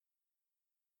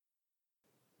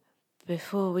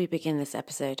Before we begin this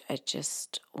episode, I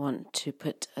just want to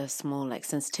put a small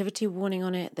sensitivity warning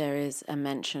on it. There is a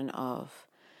mention of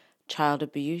child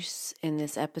abuse in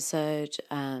this episode.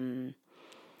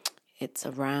 It's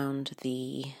around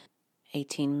the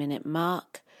 18-minute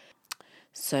mark.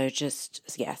 So just,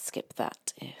 skip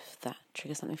that if that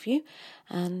triggers something for you.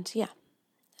 And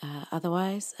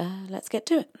otherwise, let's get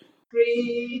to it.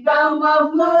 Freedom of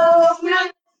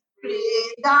movement,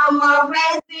 freedom of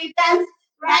residence,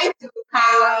 right to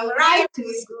come, right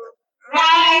to school,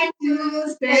 right to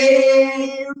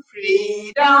stay.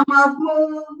 Freedom of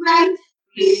movement,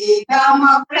 freedom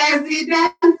of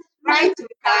residence, right to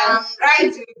come,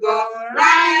 right to go,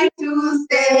 right to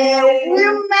stay.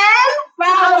 Women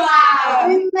power,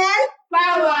 women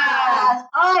power.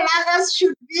 All others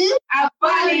should be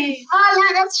abolished. All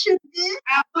others should be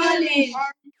abolished.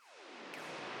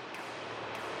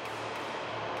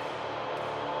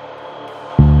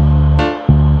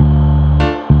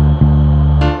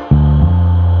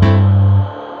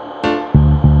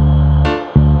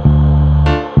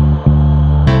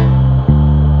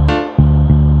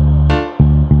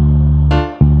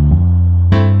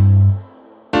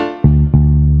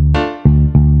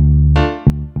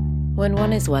 When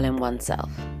one is well in oneself,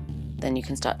 then you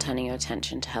can start turning your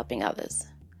attention to helping others.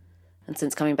 And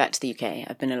since coming back to the UK,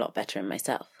 I've been a lot better in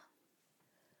myself.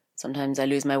 Sometimes I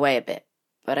lose my way a bit,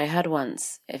 but I heard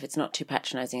once, if it's not too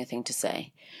patronising a thing to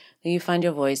say, that you find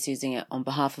your voice using it on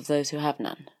behalf of those who have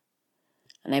none.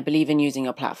 And I believe in using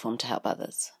your platform to help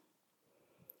others.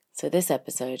 So this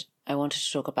episode, I wanted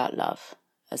to talk about love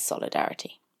as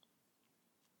solidarity.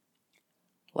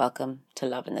 Welcome to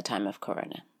Love in the Time of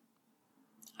Corona.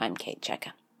 I'm Kate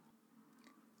Checker.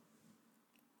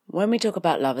 When we talk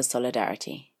about love as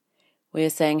solidarity, we are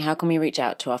saying how can we reach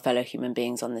out to our fellow human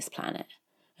beings on this planet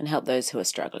and help those who are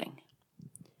struggling.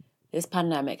 This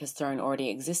pandemic has thrown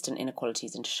already existent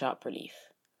inequalities into sharp relief.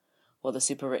 While the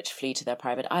super rich flee to their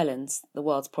private islands, the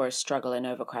world's poorest struggle in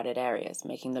overcrowded areas,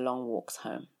 making the long walks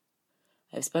home.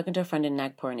 I've spoken to a friend in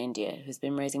Nagpur in India who's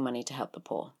been raising money to help the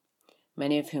poor,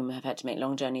 many of whom have had to make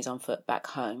long journeys on foot back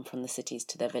home from the cities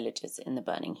to their villages in the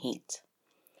burning heat.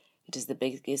 It is the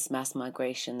biggest mass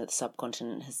migration that the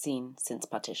subcontinent has seen since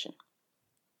partition.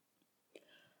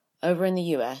 Over in the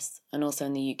US, and also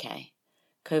in the UK,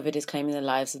 COVID is claiming the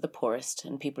lives of the poorest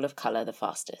and people of colour the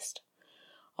fastest.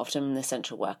 Often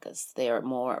essential workers, they are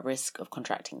more at risk of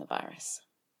contracting the virus.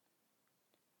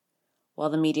 While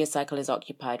the media cycle is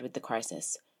occupied with the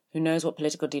crisis, who knows what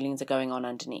political dealings are going on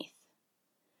underneath?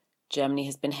 Germany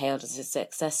has been hailed as a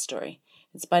success story,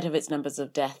 in spite of its numbers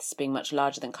of deaths being much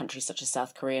larger than countries such as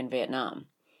South Korea and Vietnam,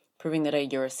 proving that our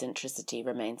Eurocentricity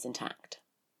remains intact.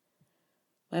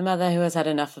 My mother, who has had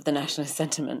enough of the nationalist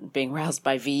sentiment, being roused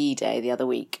by VE Day the other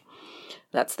week,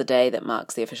 that's the day that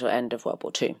marks the official end of World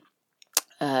War II,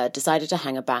 decided to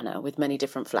hang a banner with many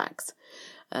different flags,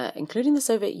 including the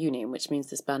Soviet Union, which means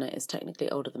this banner is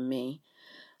technically older than me,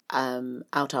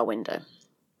 out our window.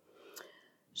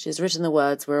 She has written the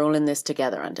words, "We're all in this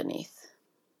together," underneath.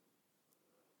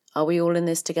 Are we all in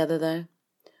this together, though?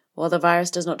 While the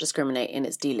virus does not discriminate in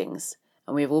its dealings,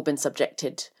 and we have all been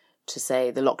subjected to,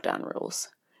 say, the lockdown rules,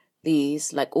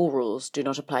 these, like all rules, do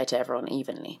not apply to everyone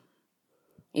evenly.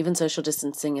 Even social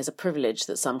distancing is a privilege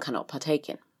that some cannot partake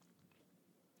in.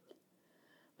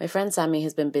 My friend Sammy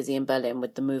has been busy in Berlin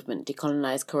with the movement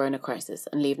Decolonize Corona Crisis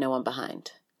and Leave No One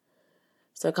Behind.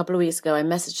 So a couple of weeks ago, I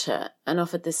messaged her and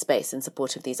offered this space in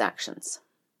support of these actions.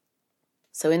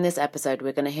 So in this episode,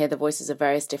 we're going to hear the voices of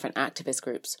various different activist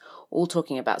groups, all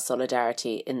talking about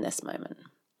solidarity in this moment.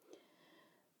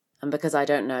 And because I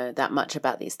don't know that much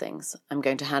about these things, I'm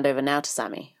going to hand over now to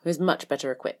Sammy, who is much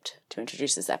better equipped to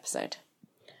introduce this episode.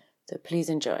 So please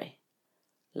enjoy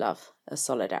Love as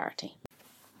Solidarity.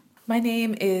 My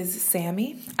name is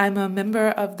Sammy. I'm a member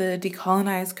of the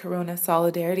Decolonize Corona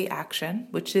Solidarity Action,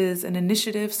 which is an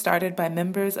initiative started by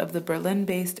members of the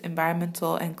Berlin-based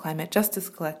environmental and climate justice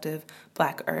collective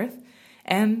Black Earth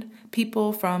and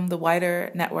people from the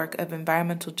wider network of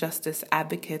environmental justice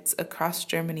advocates across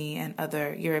Germany and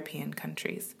other European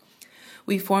countries.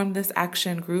 We formed this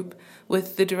action group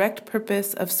with the direct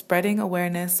purpose of spreading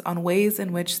awareness on ways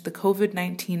in which the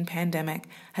COVID-19 pandemic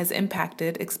has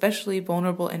impacted especially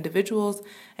vulnerable individuals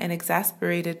and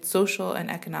exacerbated social and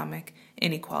economic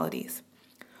inequalities.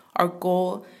 Our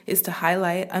goal is to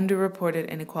highlight underreported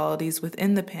inequalities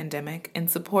within the pandemic in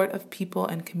support of people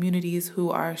and communities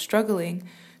who are struggling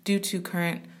due to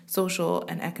current social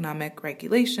and economic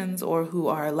regulations or who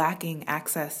are lacking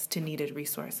access to needed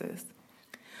resources.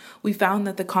 We found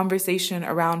that the conversation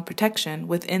around protection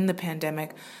within the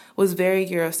pandemic was very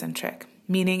Eurocentric,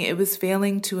 meaning it was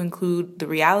failing to include the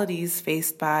realities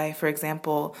faced by, for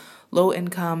example,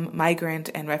 low-income migrant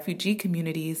and refugee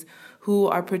communities who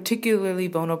are particularly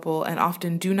vulnerable and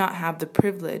often do not have the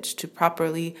privilege to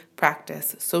properly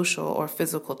practice social or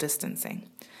physical distancing.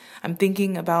 I'm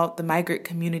thinking about the migrant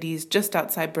communities just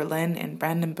outside Berlin and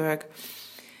Brandenburg,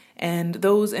 and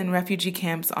those in refugee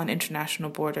camps on international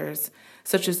borders,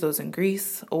 such as those in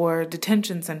Greece, or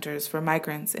detention centers for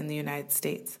migrants in the United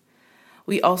States.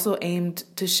 We also aimed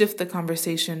to shift the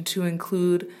conversation to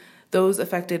include those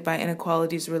affected by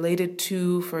inequalities related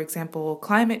to, for example,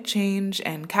 climate change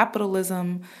and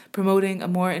capitalism, promoting a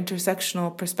more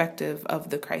intersectional perspective of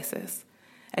the crisis.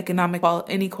 Economic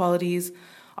inequalities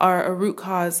are a root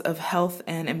cause of health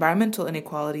and environmental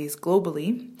inequalities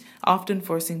globally, often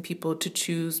forcing people to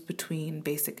choose between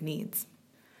basic needs.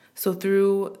 So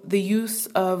through the use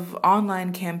of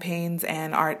online campaigns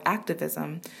and art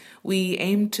activism, we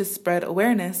aim to spread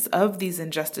awareness of these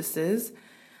injustices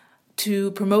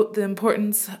to promote the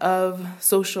importance of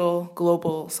social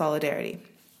global solidarity.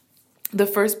 The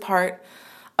first part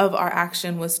of our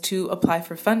action was to apply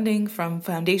for funding from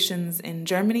foundations in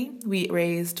Germany. We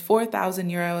raised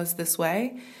 4,000 euros this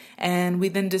way, and we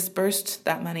then dispersed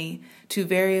that money to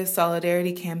various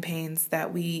solidarity campaigns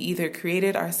that we either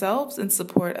created ourselves in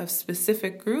support of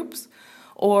specific groups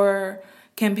or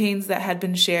campaigns that had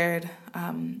been shared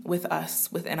with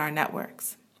us within our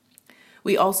networks.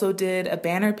 We also did a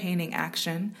banner painting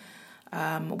action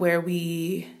where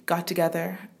we got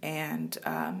together and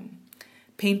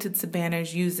painted some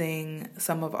banners using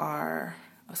some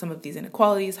of these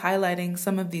inequalities, highlighting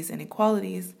some of these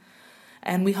inequalities,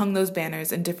 and we hung those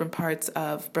banners in different parts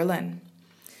of Berlin.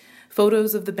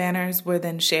 Photos of the banners were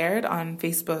then shared on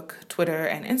Facebook, Twitter,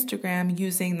 and Instagram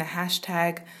using the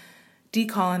hashtag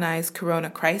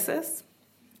 #DecolonizeCoronaCrisis.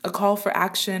 A call for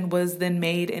action was then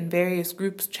made in various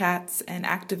groups, chats, and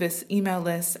activist email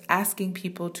lists asking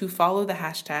people to follow the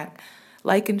hashtag,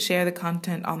 like and share the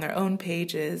content on their own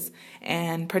pages,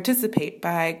 and participate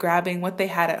by grabbing what they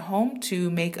had at home to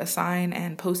make a sign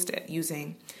and post it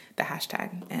using the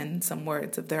hashtag and some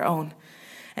words of their own.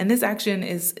 And this action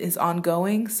is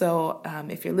ongoing, so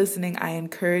if you're listening, I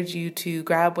encourage you to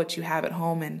grab what you have at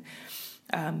home and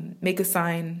make a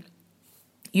sign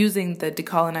using the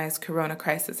Decolonize Corona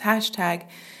Crisis hashtag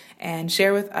and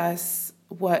share with us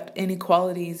what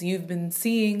inequalities you've been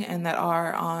seeing and that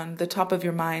are on the top of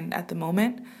your mind at the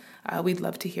moment. We'd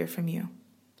love to hear from you.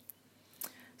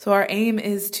 So our aim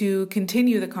is to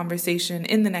continue the conversation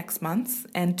in the next months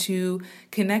and to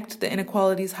connect the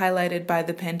inequalities highlighted by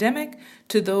the pandemic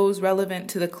to those relevant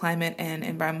to the climate and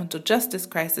environmental justice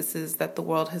crises that the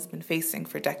world has been facing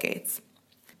for decades.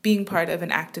 Being part of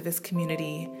an activist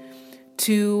community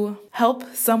to help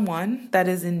someone that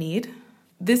is in need.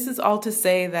 This is all to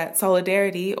say that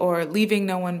solidarity, or leaving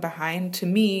no one behind, to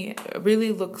me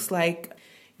really looks like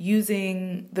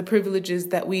using the privileges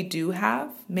that we do have,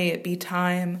 may it be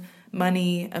time,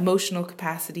 money, emotional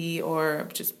capacity, or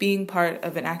just being part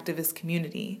of an activist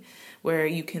community where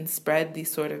you can spread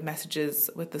these sort of messages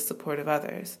with the support of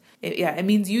others. It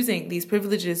means using these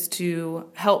privileges to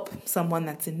help someone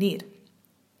that's in need.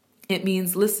 It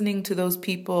means listening to those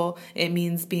people. It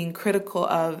means being critical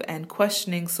of and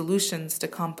questioning solutions to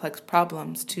complex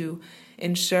problems to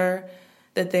ensure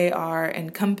that they are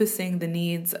encompassing the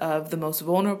needs of the most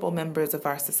vulnerable members of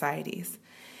our societies.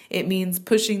 It means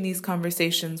pushing these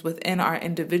conversations within our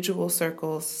individual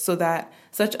circles so that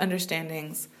such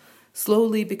understandings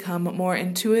slowly become more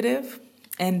intuitive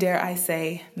and, dare I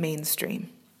say, mainstream.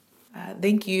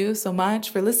 Thank you so much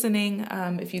for listening.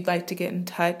 If you'd like to get in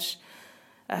touch,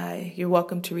 you're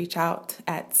welcome to reach out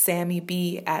at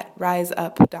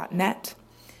sammyb@riseup.net.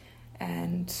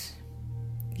 And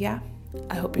yeah,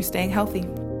 I hope you're staying healthy.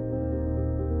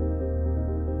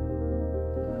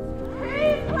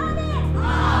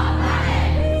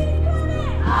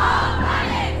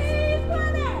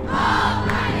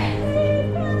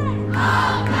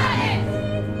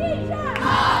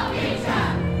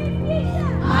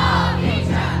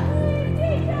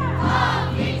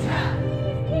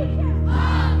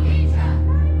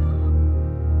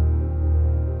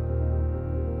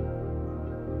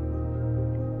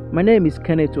 My name is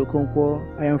Kenneth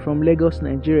Okonkwo. I am from Lagos,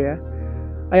 Nigeria.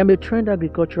 I am a trained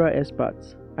agricultural expert,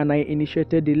 and I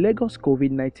initiated the Lagos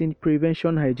COVID-19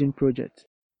 Prevention Hygiene Project.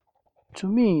 To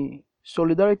me,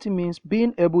 solidarity means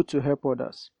being able to help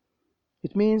others.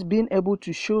 It means being able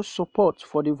to show support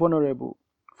for the vulnerable,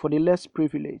 for the less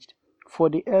privileged, for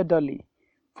the elderly,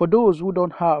 for those who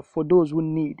don't have, for those who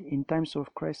need in times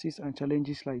of crisis and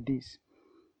challenges like this.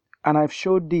 And I've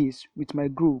showed this with my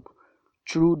group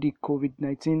through the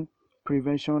COVID-19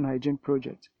 Prevention Hygiene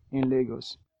Project. in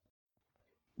Lagos.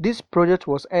 This project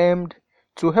was aimed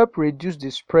to help reduce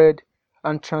the spread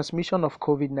and transmission of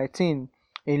COVID-19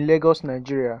 in Lagos,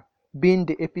 Nigeria, being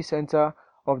the epicenter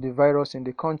of the virus in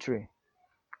the country.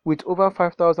 With over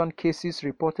 5,000 cases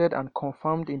reported and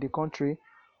confirmed in the country,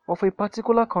 of a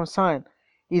particular concern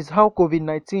is how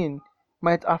COVID-19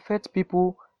 might affect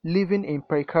people living in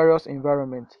precarious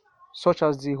environments, such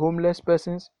as the homeless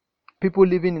persons, people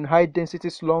living in high-density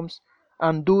slums,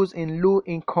 and those in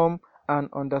low-income and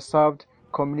underserved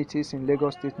communities in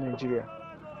Lagos State, Nigeria.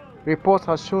 Reports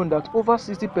have shown that over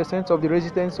 60% of the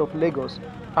residents of Lagos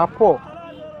are poor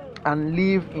and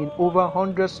live in over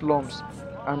 100 slums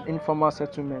and informal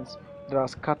settlements that are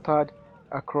scattered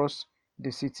across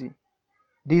the city.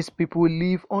 These people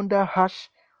live under harsh,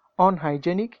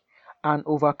 unhygienic, and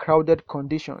overcrowded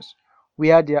conditions,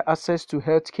 where their access to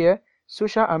healthcare,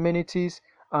 social amenities,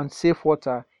 and safe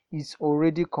water is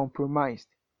already compromised.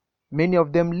 Many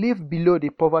of them live below the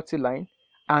poverty line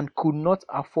and could not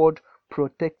afford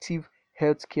protective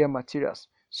healthcare materials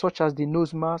such as the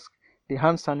nose mask, the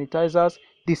hand sanitizers,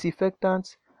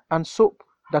 disinfectants, and soap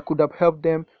that could have helped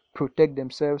them protect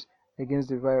themselves against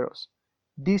the virus.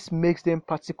 This makes them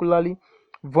particularly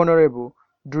vulnerable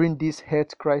during this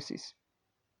health crisis.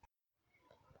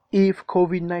 If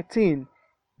COVID-19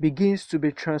 begins to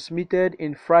be transmitted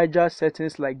in fragile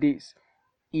settings like this,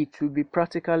 it will be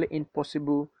practically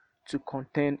impossible to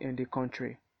contain in the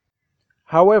country.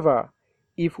 However,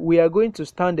 if we are going to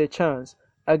stand a chance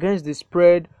against the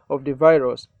spread of the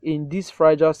virus in these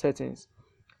fragile settings,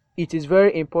 it is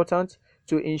very important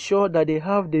to ensure that they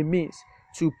have the means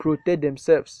to protect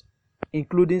themselves,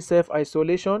 including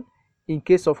self-isolation in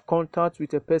case of contact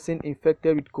with a person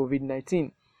infected with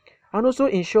COVID-19, and also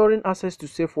ensuring access to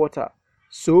safe water,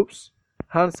 soaps,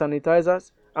 hand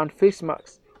sanitizers, and face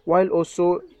masks, while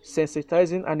also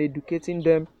sensitizing and educating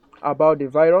them about the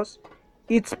virus,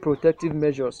 its protective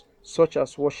measures such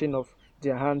as washing of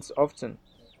their hands often.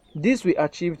 This we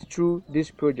achieved through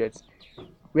this project,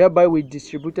 whereby we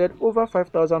distributed over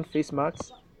 5,000 face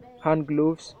masks, hand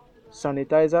gloves,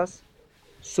 sanitizers,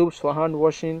 soaps for hand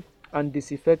washing, and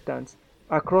disinfectants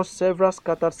across several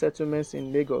scattered settlements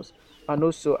in Lagos and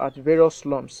also at various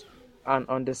slums and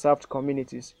underserved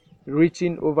communities,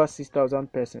 reaching over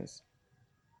 6,000 persons.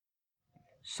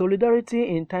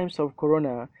 Solidarity in times of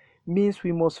corona means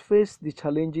we must face the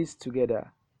challenges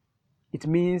together. It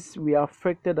means we are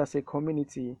affected as a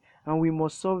community and we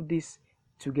must solve this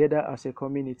together as a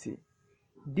community.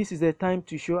 This is a time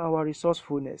to show our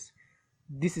resourcefulness.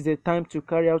 This is a time to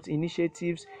carry out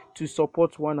initiatives to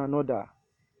support one another.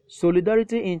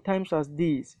 Solidarity in times as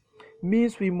these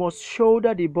means we must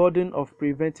shoulder the burden of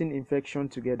preventing infection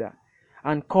together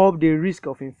and curb the risk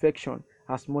of infection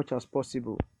as much as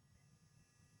possible.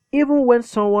 Even when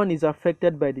someone is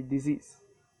affected by the disease,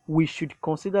 we should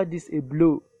consider this a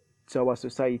blow to our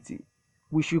society.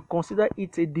 We should consider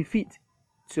it a defeat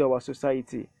to our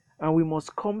society, and we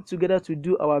must come together to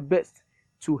do our best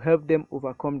to help them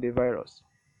overcome the virus.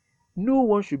 No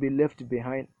one should be left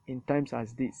behind in times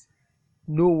as this.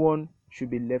 No one should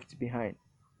be left behind.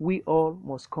 We all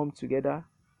must come together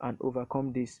and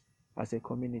overcome this as a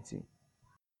community.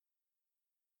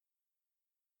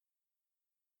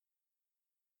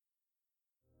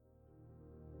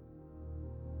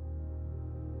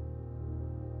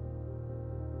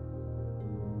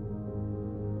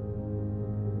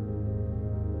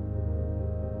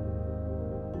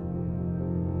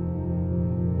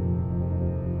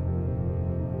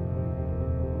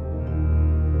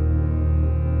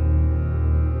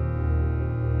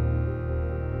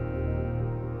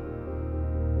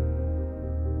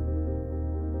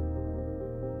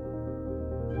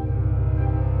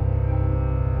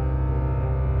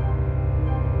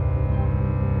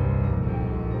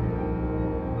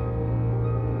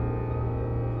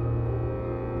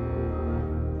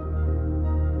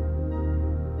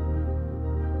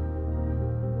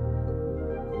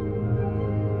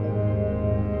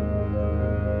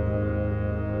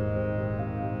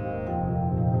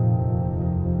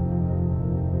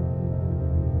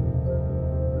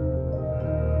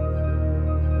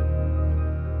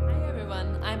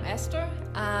 I'm Esther,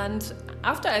 and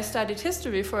after I studied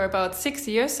history for about 6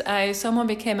 years, I somehow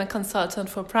became a consultant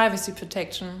for privacy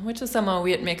protection, which is somehow a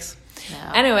weird mix.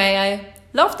 Yeah. Anyway, I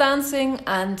love dancing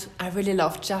and I really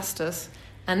love justice.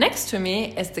 And next to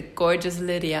me is the gorgeous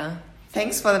Lydia.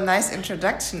 Thanks for the nice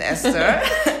introduction, Esther.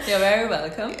 You're very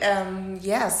welcome.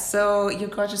 Yes, so you're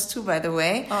gorgeous too, by the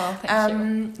way. Oh,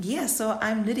 thank you. Yeah, so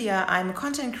I'm Lydia. I'm a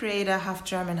content creator, half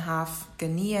German, half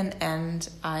Ghanaian, and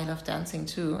I love dancing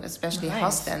too, especially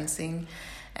house dancing.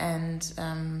 And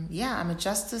I'm a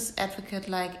justice advocate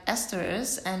like Esther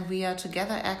is, and we are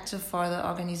together active for the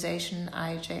organization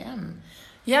IJM.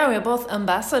 Yeah, we're both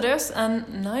ambassadors,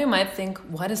 and now you might think,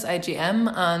 what is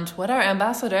IJM and what are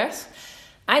ambassadors?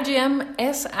 IJM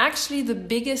is actually the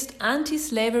biggest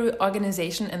anti-slavery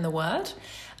organization in the world,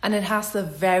 and it has the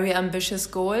very ambitious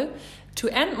goal to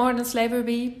end modern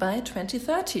slavery by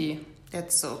 2030.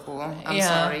 That's so cool. I'm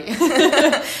sorry.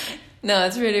 No,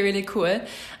 it's really, really cool.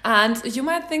 And you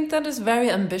might think that is very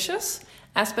ambitious,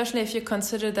 especially if you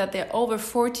consider that there are over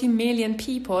 40 million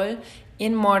people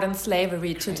in modern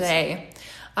slavery today.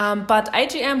 But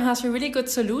IJM has a really good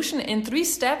solution in 3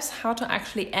 steps how to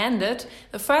actually end it.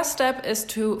 The first step is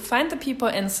to find the people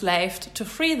enslaved, to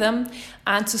free them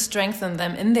and to strengthen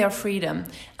them in their freedom.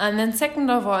 And then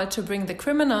second of all, to bring the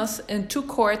criminals into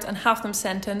court and have them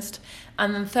sentenced.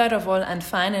 And then third of all, and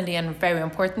finally, and a very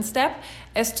important step,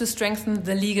 is to strengthen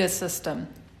the legal system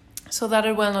so that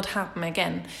it will not happen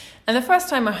again. And the first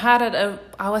time I heard it,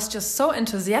 I was just so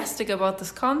enthusiastic about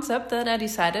this concept that I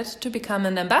decided to become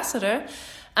an ambassador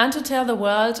and to tell the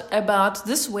world about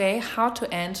this way how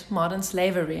to end modern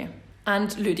slavery.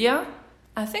 And Lydia,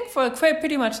 I think for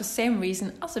pretty much the same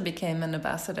reason, also became an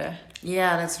ambassador.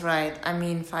 Yeah, that's right. I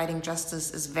mean, fighting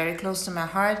justice is very close to my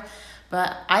heart.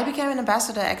 But I became an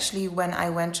ambassador actually when I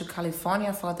went to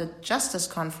California for the Justice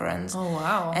Conference. Oh,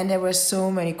 wow. And there were so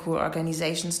many cool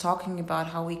organizations talking about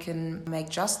how we can make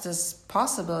justice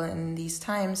possible in these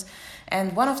times.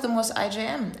 And one of them was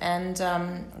IJM. And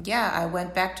I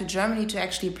went back to Germany to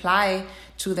actually apply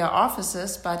to their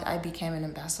offices, but I became an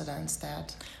ambassador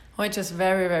instead. Which is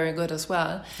very, very good as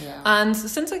well. Yeah. And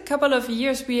since a couple of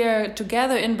years, we are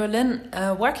together in Berlin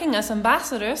working as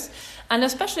ambassadors. And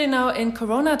especially now in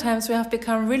Corona times, we have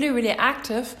become really, really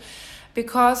active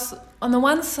because on the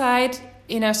one side,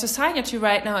 in our society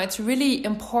right now, it's really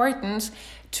important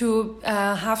to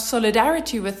have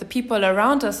solidarity with the people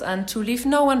around us and to leave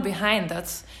no one behind.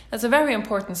 That's a very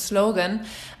important slogan.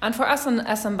 And for us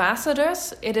as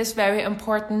ambassadors, it is very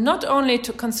important not only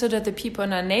to consider the people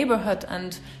in our neighborhood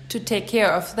and to take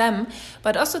care of them,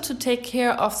 but also to take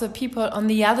care of the people on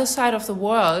the other side of the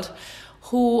world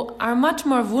who are much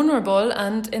more vulnerable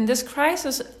and in this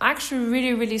crisis actually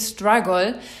really, really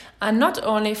struggle. And not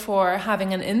only for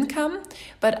having an income,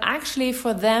 but actually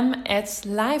for them it's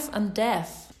life and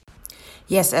death.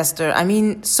 Yes, Esther. I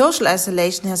mean, social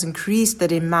isolation has increased the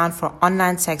demand for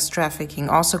online sex trafficking,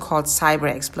 also called cyber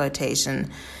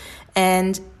exploitation.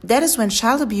 And that is when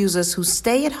child abusers who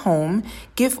stay at home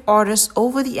give orders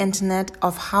over the internet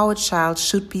of how a child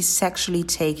should be sexually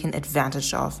taken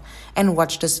advantage of and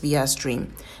watched this via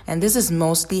stream. And this is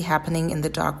mostly happening in the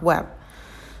dark web.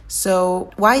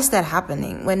 So why is that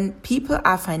happening? When people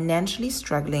are financially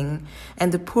struggling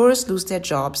and the poorest lose their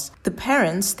jobs, the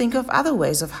parents think of other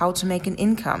ways of how to make an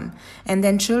income. And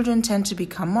then children tend to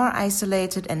become more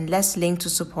isolated and less linked to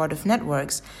supportive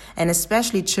networks. And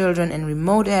especially children in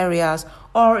remote areas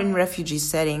or in refugee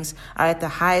settings are at the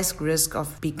highest risk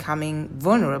of becoming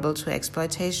vulnerable to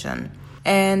exploitation.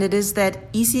 And it is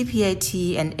that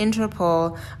ECPAT and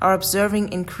Interpol are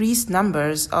observing increased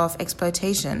numbers of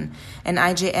exploitation, and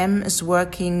IJM is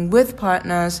working with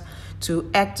partners to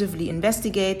actively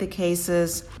investigate the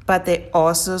cases, but they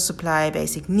also supply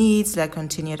basic needs like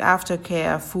continued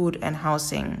aftercare, food and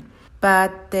housing.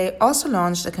 But they also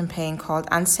launched a campaign called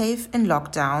Unsafe in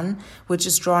Lockdown, which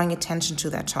is drawing attention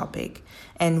to that topic.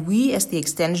 And we, as the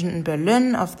extension in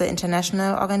Berlin of the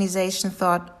international organization,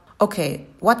 thought, okay,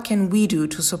 what can we do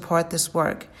to support this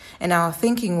work? And our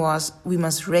thinking was we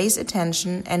must raise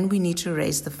attention and we need to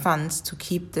raise the funds to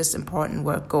keep this important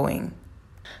work going.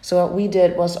 So what we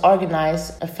did was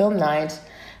organize a film night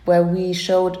where we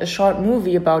showed a short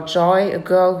movie about Joy, a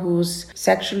girl who's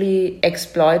sexually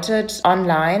exploited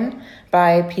online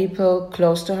by people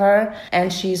close to her,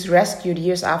 and she's rescued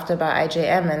years after by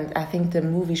IJM. And I think the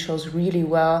movie shows really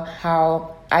well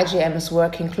how IJM is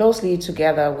working closely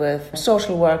together with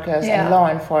social workers and law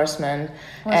enforcement.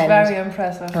 It was very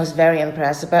impressive. It was very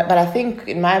impressive. But I think,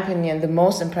 in my opinion, the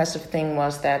most impressive thing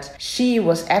was that she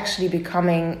was actually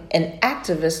becoming an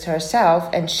activist herself,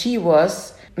 and she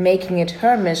was making it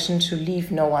her mission to leave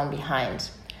no one behind.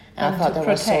 And I thought that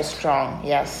was so strong.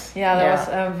 Yes. Yeah,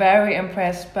 I was very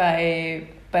impressed by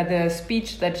the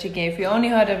speech that she gave. We only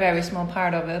heard a very small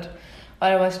part of it,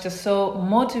 but it was just so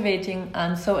motivating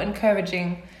and so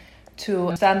encouraging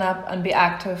to stand up and be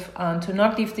active and to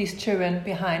not leave these children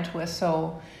behind who are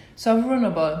so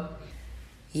vulnerable.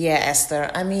 Yeah,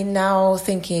 Esther. I mean, now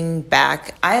thinking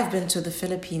back, I have been to the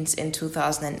Philippines in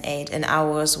 2008 and I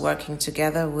was working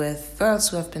together with girls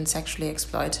who have been sexually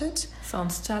exploited.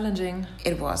 Sounds challenging.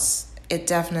 It was It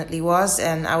definitely was,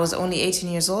 and I was only 18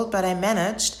 years old, but I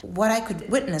managed. What I could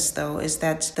witness, though, is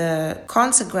that the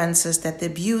consequences that the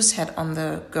abuse had on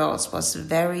the girls was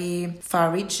very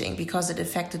far-reaching because it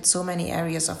affected so many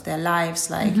areas of their lives,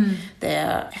 like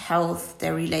their health,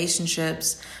 their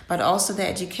relationships, but also their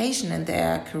education and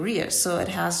their careers. So it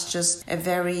has just a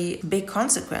very big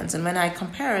consequence. And when I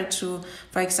compare it to,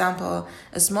 for example,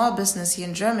 a small business here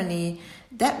in Germany,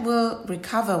 that will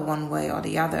recover one way or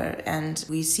the other. And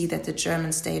we see that the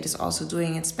German state is also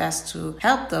doing its best to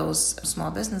help those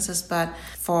small businesses. But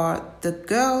for the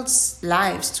girls'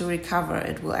 lives to recover,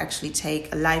 it will actually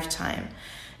take a lifetime.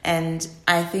 And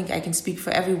I think I can speak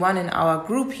for everyone in our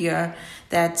group here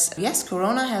that, yes,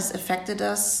 Corona has affected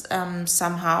us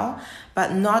somehow,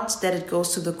 but not that it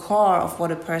goes to the core of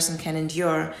what a person can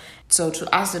endure. So to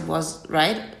us, it was,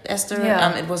 right, Esther?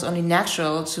 Yeah. It was only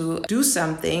natural to do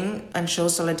something and show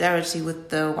solidarity with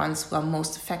the ones who are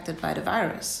most affected by the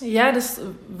virus. Yeah, it is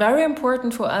very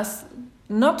important for us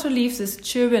not to leave these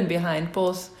children behind,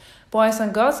 both boys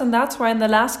and girls. And that's why in the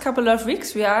last couple of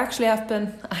weeks, we actually have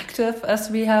been active as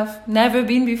we have never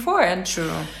been before. And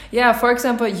True. yeah, for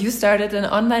example, you started an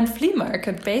online flea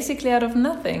market basically out of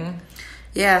nothing.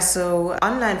 Yeah, so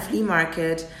online flea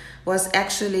market was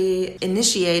actually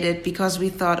initiated because we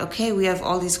thought, okay, we have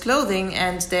all these clothing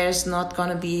and there's not going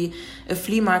to be a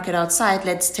flea market outside.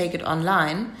 Let's take it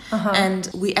online. And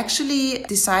we actually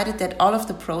decided that all of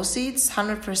the proceeds,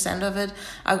 100% of it,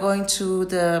 are going to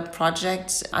the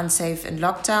project Unsafe in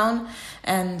Lockdown.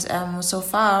 And so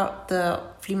far, the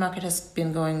flea market has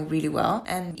been going really well.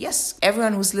 And yes,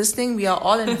 everyone who's listening, we are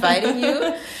all inviting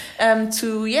you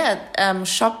to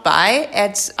shop by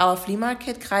at our flea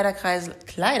market,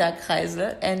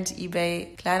 Kleiderkreisel and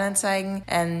eBay Kleinanzeigen.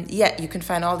 And yeah, you can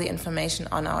find all the information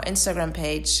on our Instagram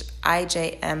page,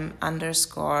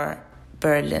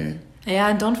 IJM_Berlin. Yeah,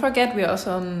 and don't forget, we're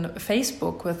also on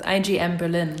Facebook with IGM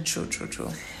Berlin. True.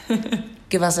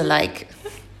 Give us a like.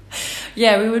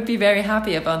 Yeah, we would be very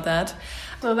happy about that.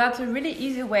 So that's a really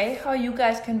easy way how you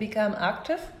guys can become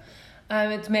active.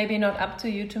 It's maybe not up to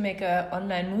you to make an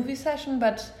online movie session,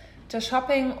 but just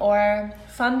shopping or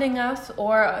funding us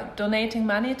or donating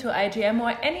money to IGM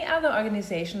or any other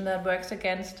organization that works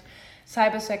against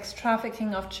cybersex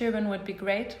trafficking of children would be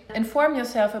great. Inform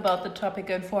yourself about the topic,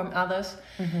 inform others,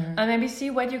 and maybe see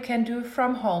what you can do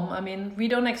from home. I mean, we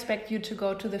don't expect you to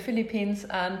go to the Philippines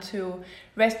and to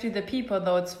rescue the people,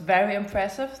 though it's very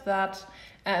impressive that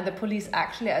the police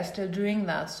actually are still doing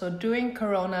that. So during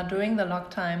Corona, during the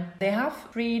lockdown, they have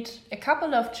freed a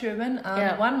couple of children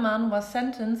and one man was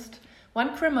sentenced.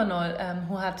 One criminal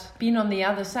who had been on the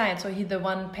other side, so he the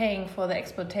one paying for the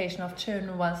exploitation of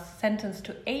children, was sentenced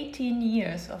to 18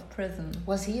 years of prison.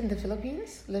 Was he in the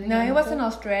Philippines? No, he was in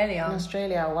Australia. In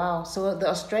Australia, wow. So the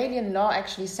Australian law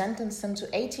actually sentenced him to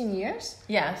 18 years?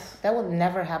 Yes. That would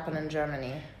never happen in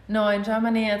Germany. No, in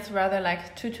Germany it's rather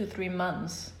like 2 to 3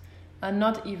 months, and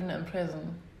not even in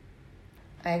prison.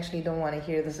 I actually don't want to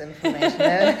hear this information.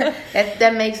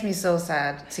 that makes me so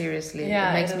sad, seriously. Yeah,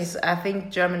 it makes me. I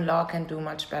think German law can do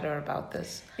much better about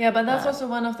this. Yeah, but that's also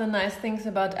one of the nice things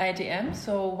about IGM.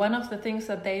 So one of the things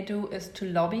that they do is to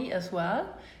lobby as well.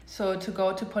 So to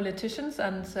go to politicians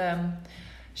and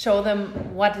show them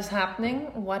what is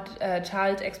happening, what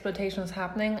child exploitation is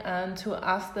happening, and to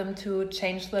ask them to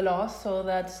change the laws so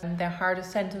that there are harder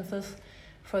sentences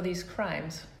for these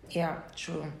crimes. Yeah,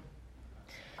 true.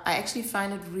 I actually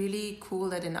find it really cool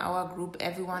that in our group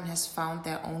everyone has found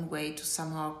their own way to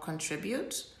somehow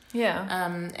contribute. Yeah.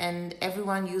 And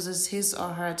everyone uses his or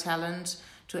her talent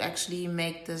to actually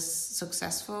make this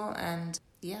successful. And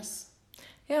yes.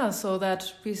 Yeah, so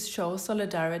that we show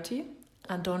solidarity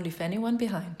and don't leave anyone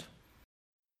behind.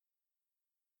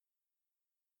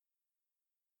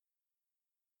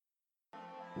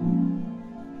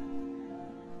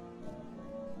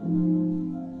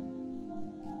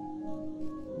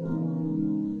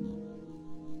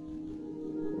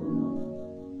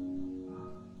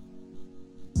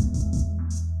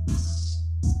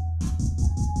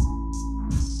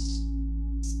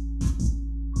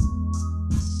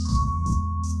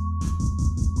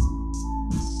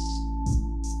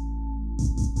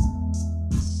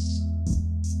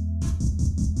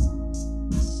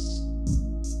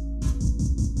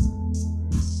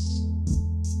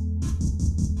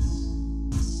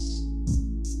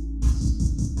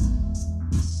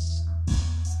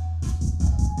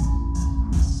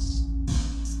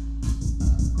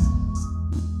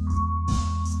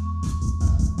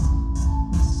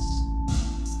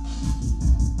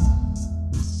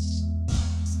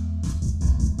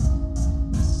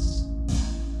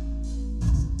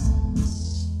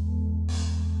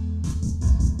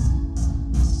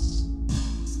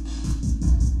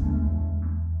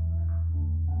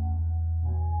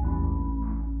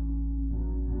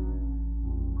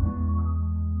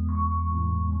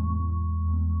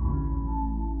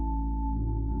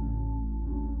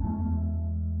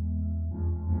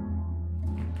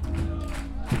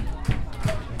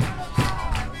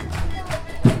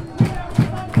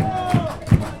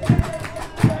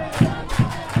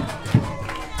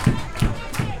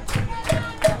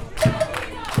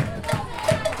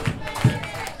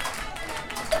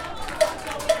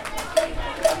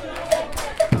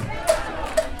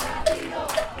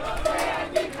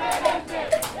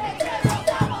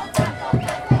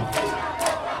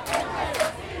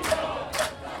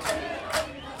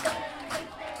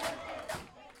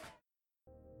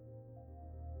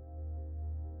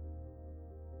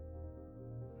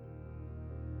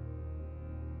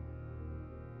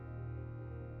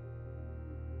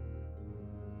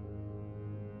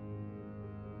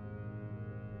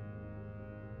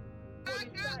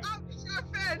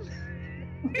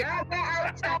 Lager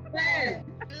abschaffen.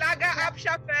 Lager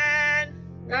abschaffen.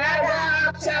 Lager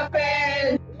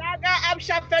abschaffen. Lager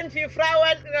abschaffen für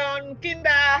Frauen und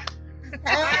Kinder.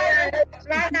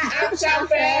 Lager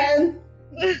abschaffen.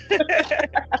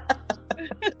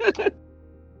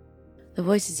 The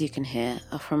voices you can hear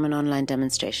are from an online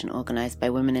demonstration organised by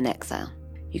Women in Exile.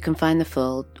 You can find the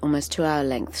full, almost 2-hour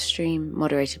length stream,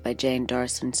 moderated by Jane,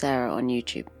 Doris and Sarah on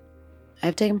YouTube. I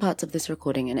have taken parts of this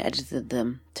recording and edited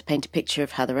them to paint a picture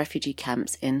of how the refugee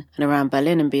camps in and around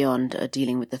Berlin and beyond are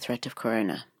dealing with the threat of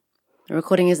corona. The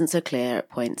recording isn't so clear at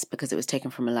points because it was taken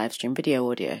from a live stream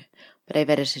video audio, but I've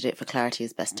edited it for clarity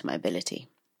as best to my ability.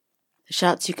 The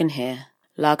shouts you can hear,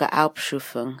 Lager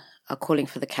Abschaffung, are calling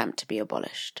for the camp to be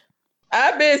abolished.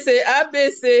 ABC,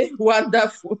 ABC,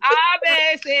 wonderful.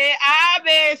 ABC,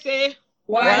 ABC.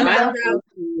 Wonderful.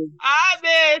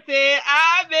 ABC,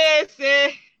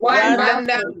 ABC.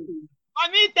 Wonderful.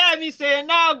 Mommy tell me say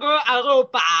no go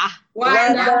Europa.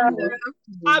 Wonderful.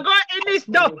 I go in this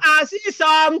stuff, I see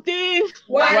something.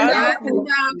 Wonderful.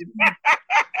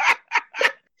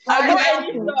 I go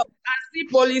in the I see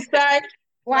police side.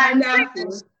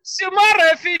 Wonderful. Small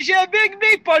refugee,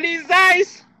 big police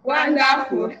eyes.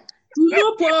 Wonderful.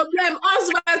 No problem,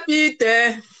 Oswald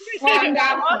Peter.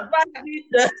 Wonderful. Oswald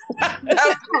Peter.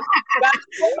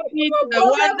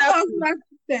 Wonderful.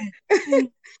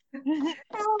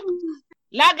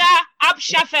 Lager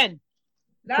abschaffen.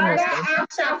 Lager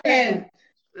abschaffen.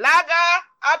 Lager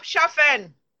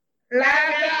abschaffen.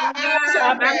 Lager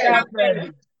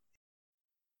abschaffen.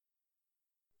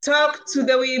 Talk to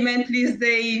the women, please.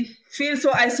 They feel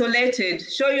so isolated.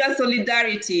 Show your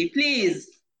solidarity, please.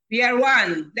 We are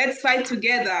one. Let's fight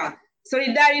together.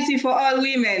 Solidarity for all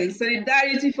women.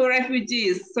 Solidarity for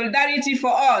refugees. Solidarity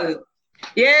for all.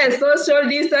 Yes, social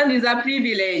distance is a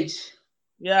privilege.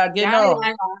 Yeah, genau.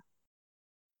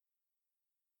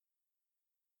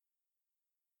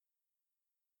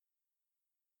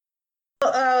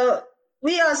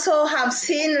 We also have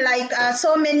seen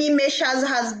so many measures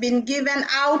has been given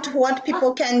out what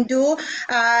people can do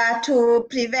to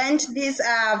prevent this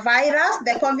virus,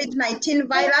 the COVID-19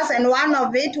 virus, and one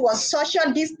of it was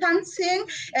social distancing.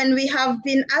 And we have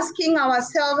been asking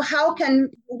ourselves, how can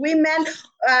women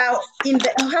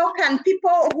how can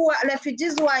people who are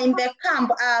refugees who are in the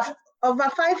camp, over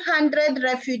 500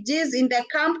 refugees in the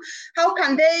camp, how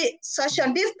can they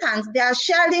social distance? They are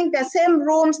sharing the same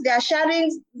rooms, they are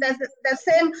sharing the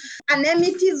same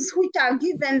amenities which are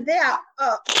given there.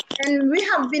 And we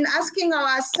have been asking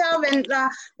ourselves, and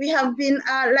we have been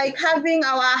having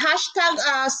our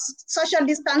hashtag social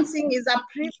distancing is a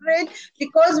privilege,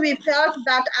 because we felt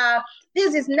that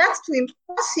this is next to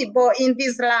impossible in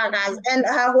these lagers. And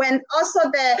when also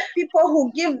the people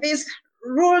who give these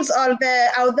rules or the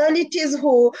authorities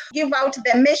who give out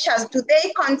the measures, do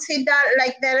they consider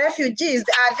the refugees?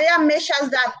 Are there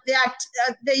measures that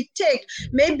they take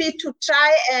maybe to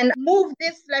try and move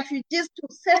these refugees to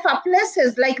safer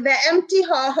places, like the empty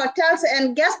hotels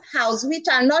and guest houses, which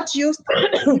are not used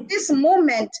at this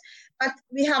moment? But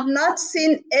we have not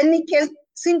seen any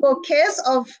single case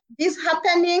of this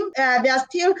happening. They are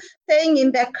still staying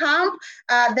in the camp.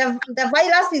 The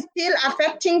virus is still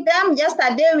affecting them.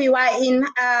 Yesterday we were in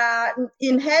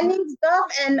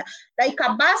Henningsdorf, and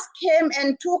a bus came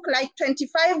and took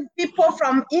 25 people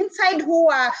from inside who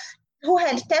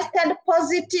had tested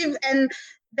positive, and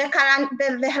the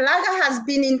lager has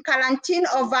been in quarantine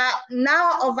over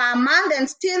a month, and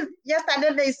still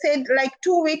yesterday they said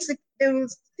 2 weeks they will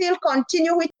still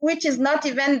continue, which is not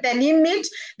even the limit.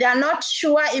 They are not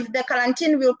sure if the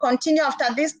quarantine will continue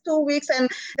after these 2 weeks. And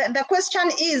the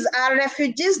question is, are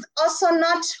refugees also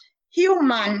not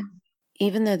human?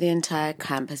 Even though the entire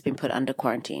camp has been put under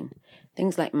quarantine,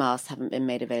 things like masks haven't been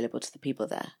made available to the people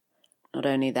there. Not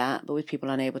only that, but with people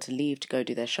unable to leave to go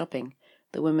do their shopping,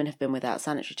 the women have been without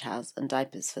sanitary towels and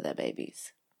diapers for their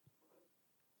babies.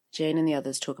 Jane and the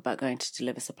others talk about going to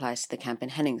deliver supplies to the camp in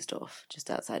Henningsdorf, just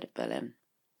outside of Berlin.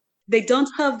 They don't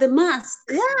have the mask.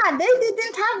 Yeah, they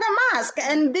didn't have the mask.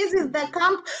 And this is the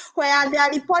camp where they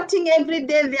are reporting every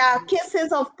day there are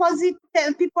cases of positive,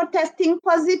 people testing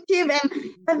positive,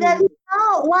 but there is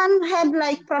no one had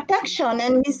protection.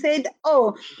 And we said,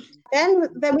 then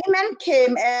the women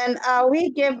came, and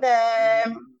we gave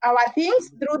our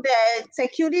things through the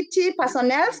security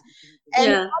personnel.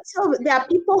 And also there are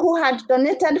people who had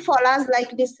donated for us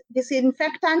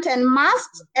disinfectant and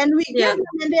masks, and we gave them,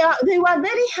 and they were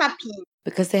very happy.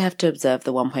 Because they have to observe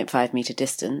the 1.5 metre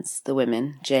distance, the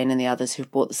women, Jane and the others who've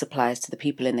brought the supplies to the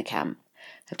people in the camp,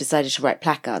 have decided to write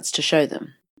placards to show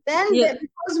them. Then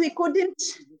because we couldn't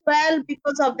well,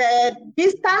 because of the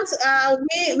distance,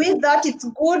 we thought it's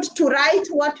good to write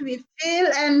what we feel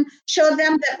and show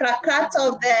them the placards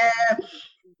of the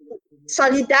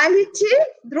solidarity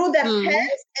through the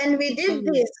press, and we did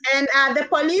this. And the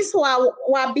police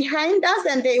were behind us,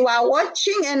 and they were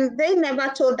watching, and they never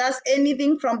told us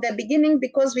anything from the beginning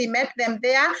because we met them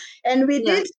there, and we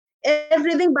did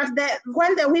everything. But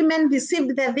when the women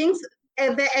received the things,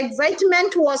 the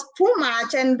excitement was too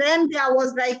much, and then there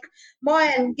was like more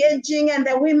engaging, and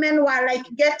the women were like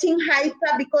getting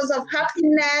hyper because of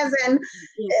happiness, and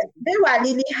they were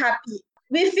really happy.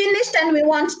 We finished and we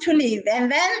want to leave,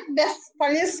 and then the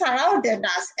police surrounded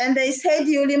us, and they said,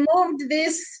 you removed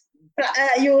this,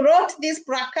 you wrote these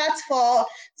placards for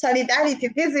solidarity,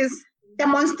 this is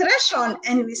demonstration.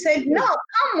 And we said, no,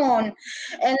 come on.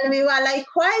 And we were like,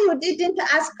 why you didn't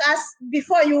ask us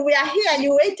before? You were here,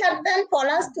 you waited then for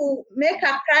us to make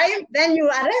a crime, then you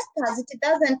arrest us. It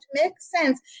doesn't make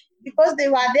sense. Because they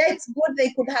were there, it's good,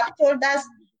 they could have told us,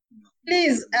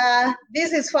 please,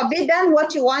 this is forbidden,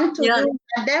 what you want to do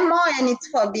a demo, and it's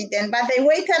forbidden. But they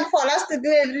waited for us to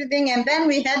do everything, and then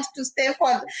we had to stay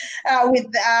for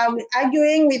with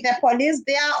arguing with the police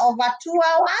there over 2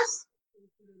 hours.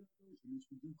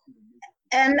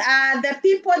 And the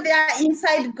people there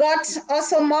inside got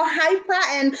also more hyper,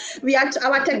 and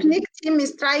our technique team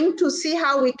is trying to see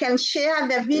how we can share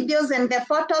the videos and the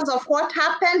photos of what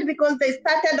happened, because they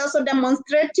started also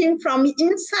demonstrating from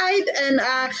inside, and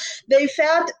they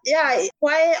felt,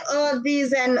 why all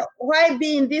these and why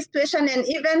be in this situation? And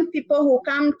even people who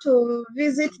come to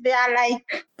visit, they are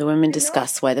like... The women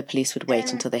discuss why the police would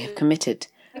wait until they have committed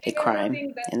a crime,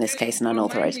 in this case an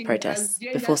unauthorized protest,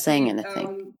 before saying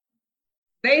anything.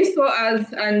 They saw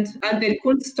us and they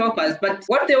couldn't stop us. But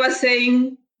what they were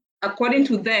saying, according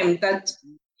to them, that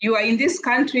you are in this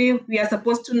country, we are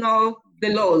supposed to know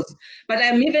the laws. But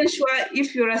I'm even sure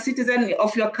if you're a citizen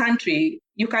of your country,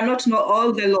 you cannot know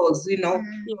all the laws, you know.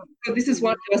 So this is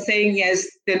what they were saying, yes,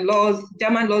 the laws,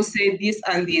 German laws say this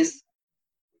and this.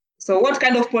 So what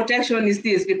kind of protection is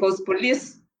this? Because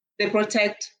police, they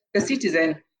protect the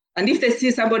citizen. And if they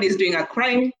see somebody is doing a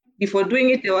crime, before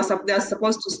doing it, they are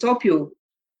supposed to stop you.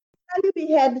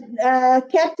 We had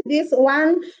kept this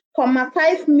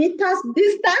 1.5 meters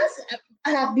distance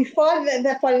before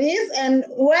the police, and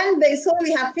when they saw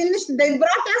we have finished, they brought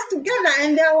us together,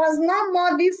 and there was no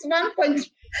more this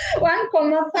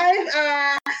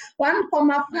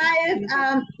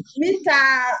 1.5 meter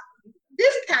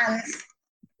distance.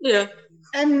 Yeah.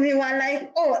 And we were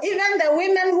like, oh, even the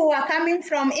women who were coming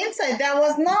from inside, there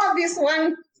was no this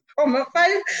 1.5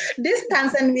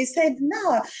 distance, and we said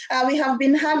no. We have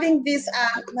been having this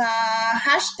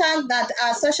hashtag that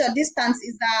social distance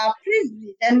is a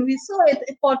privilege, and we saw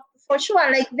it for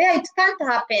sure. Like there, it can't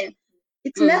happen.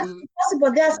 It's not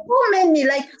possible. There are so many,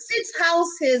 like 6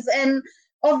 houses and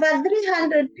over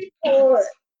 300 people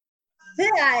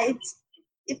there.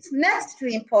 It's next to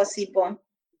impossible.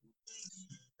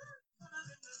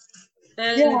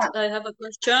 And I have a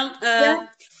question.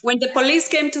 When the police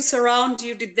came to surround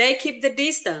you, did they keep the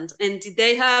distance? And did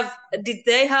they have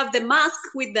the mask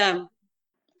with them?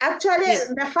 Actually,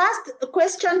 the first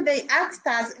question they asked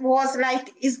us was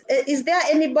like, is there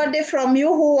anybody from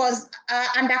you who was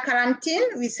under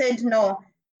quarantine? We said no.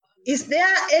 Is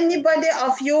there anybody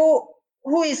of you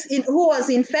who was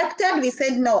infected? We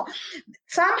said no.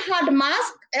 Some had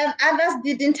masks and others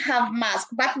didn't have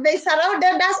masks, but they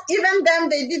surrounded us. Even them,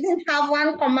 they didn't have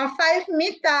 1.5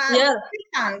 meter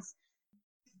distance.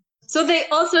 So they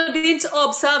also didn't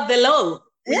observe the law.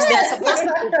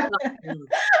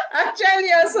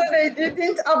 Actually, also they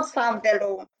didn't observe the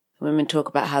law. Women talk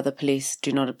about how the police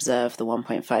do not observe the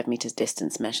 1.5 meters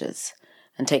distance measures,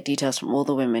 and take details from all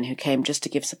the women who came just to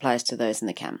give supplies to those in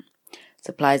the camp.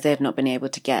 Supplies they have not been able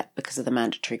to get because of the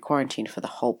mandatory quarantine for the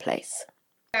whole place.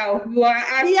 Here with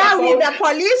the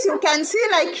police, you can see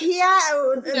like here,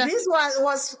 this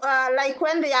was like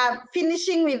when they are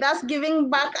finishing with us, giving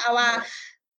back our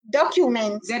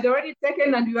documents. They had already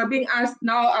taken, and we are being asked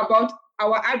now about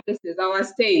our addresses, our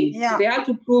stays. Yeah. They have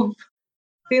to prove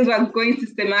things are going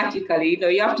systematically. You know,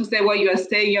 you have to say where you are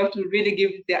staying, you have to really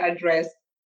give the address.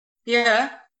 Yeah.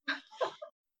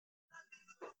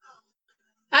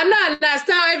 I don't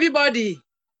understand everybody.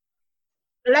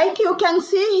 Like you can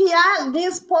see here,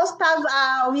 these posters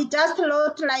we just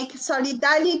wrote like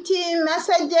solidarity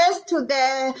messages to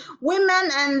the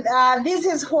women, and this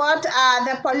is what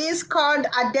the police called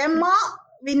a demo.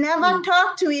 We never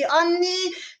talked, we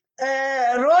only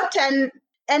wrote, and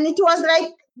it was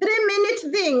like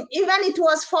 3-minute thing. Even it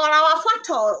was for our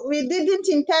photo. We didn't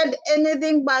intend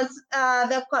anything, but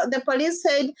the police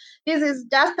said this is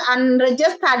just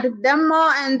unregistered demo,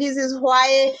 and this is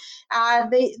why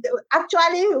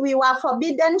actually we were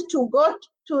forbidden to go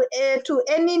to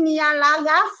any near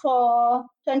lager for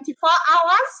 24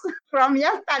 hours from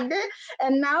yesterday,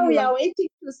 and now we are waiting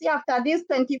to see after these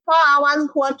 24 hours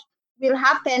what will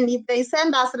happen, if they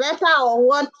send us letter or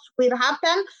what will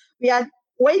happen. We are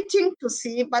waiting to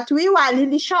see, but we were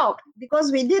really shocked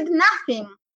because we did nothing.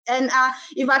 And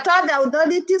if at all the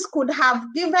authorities could have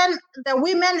given the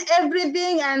women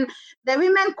everything, and the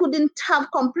women couldn't have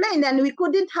complained, and we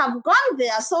couldn't have gone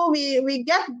there. So we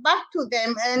get back to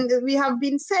them, and we have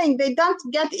been saying they don't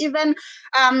get even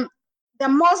the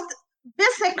most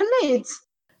basic needs.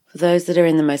 For those that are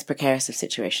in the most precarious of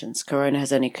situations, Corona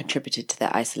has only contributed to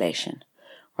their isolation.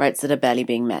 Rights that are barely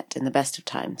being met in the best of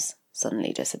times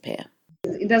suddenly disappear.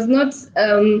 It does not,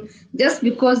 just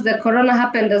because the corona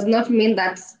happened does not mean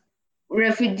that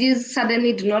refugees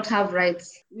suddenly do not have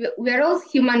rights. We are all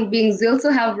human beings. We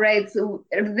also have rights.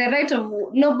 The right of,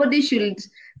 nobody should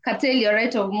curtail your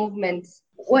right of movement.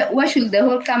 Why should the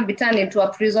whole camp be turned into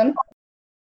a prison?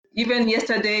 Even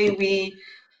yesterday,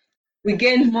 we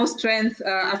gained more strength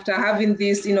after having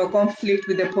this, conflict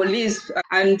with the police.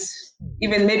 And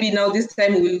even maybe now this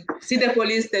time we'll see the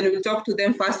police, then we'll talk to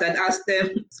them first and ask them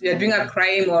if we are doing a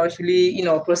crime or should we,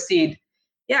 proceed.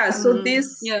 Yeah, so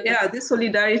this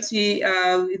solidarity,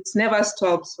 it's never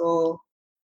stopped. So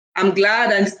I'm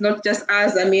glad, and it's not just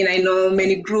us. I mean, I know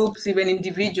many groups, even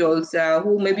individuals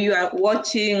who maybe you are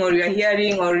watching or you are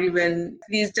hearing, or even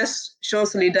please just show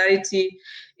solidarity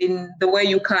in the way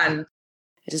you can.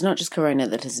 It is not just corona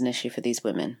that is an issue for these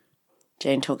women.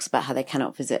 Jane talks about how they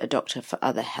cannot visit a doctor for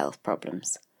other health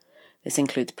problems. This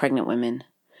includes pregnant women.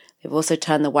 They've also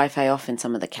turned the Wi-Fi off in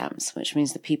some of the camps, which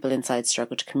means the people inside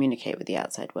struggle to communicate with the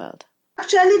outside world.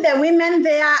 Actually, the women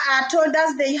there told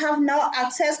us they have no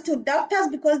access to doctors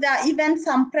because there are even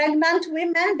some pregnant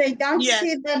women. They don't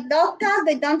see the doctors.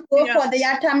 They don't go for the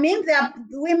atamine. There are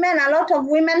women, a lot of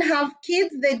women have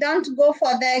kids. They don't go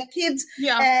for the kids'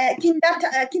 kinder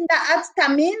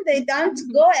atamine. They don't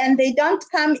go, and they don't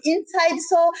come inside.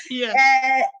 So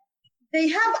they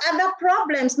have other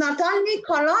problems, not only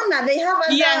corona, they have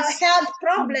other health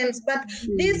problems, but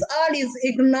this all is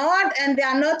ignored, and they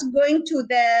are not going to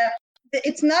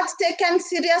it's not taken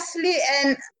seriously.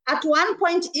 And at one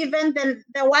point, even the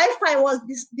Wi-Fi was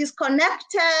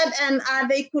disconnected, and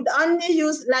they could only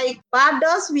use like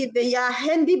bardos with their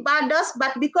handy bardos,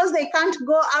 but because they can't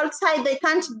go outside, they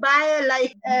can't buy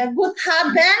like good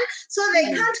happen, so they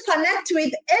can't connect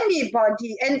with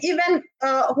anybody. And even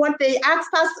what they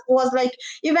asked us was like,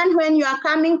 even when you are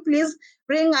coming, please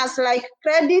bring us like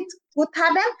credit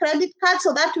card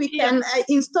so that we can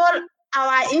install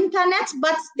our internet,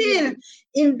 but still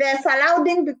in the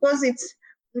surrounding, because it's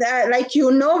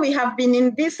we have been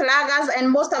in these lagers,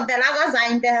 and most of the lagers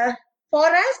are in the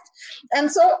forest, and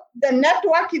so the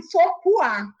network is so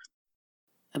poor.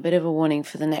 A bit of a warning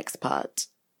for the next part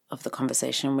of the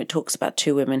conversation, which talks about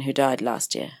 2 women who died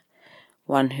last year,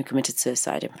 one who committed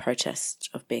suicide in protest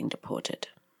of being deported.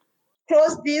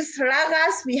 Close these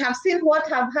lagers, we have seen what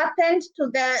have happened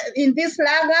in these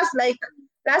lagers, like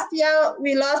last year,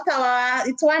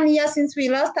 it's 1 year since we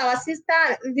lost our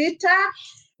sister, Rita.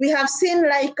 We have seen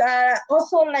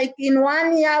also in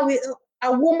 1 year,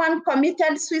 a woman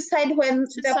committed suicide when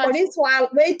the police were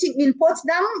waiting in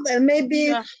Potsdam.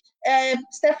 Maybe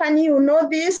Stephanie, you know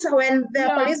this, when the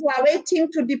police were waiting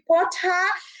to deport her.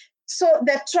 So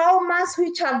the traumas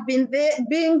which have been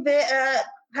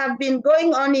have been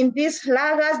going on in these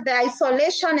lagers, the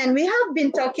isolation, and we have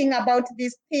been talking about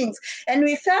these things. And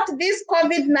we felt this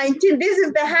COVID-19, this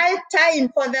is the high time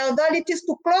for the authorities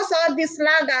to close all these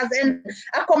lagers and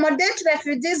accommodate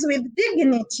refugees with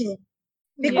dignity.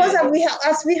 Because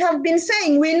as we have been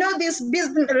saying, we know this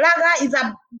lager is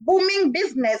a booming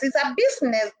business. It's a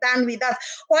business done with us.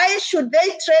 Why should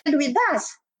they trade with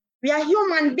us? We are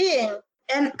human beings.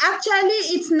 And actually,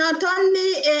 it's not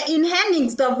only in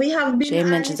Henningsdorf. We have been. Jane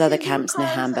mentions other camps near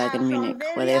Hamburg and Munich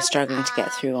where they are struggling to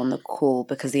get through on the call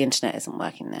because the internet isn't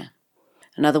working there.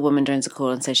 Another woman joins the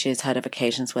call and says she has heard of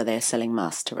occasions where they are selling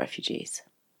masks to refugees.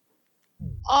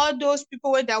 All those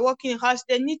people when they're working in house,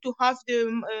 they need to have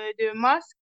the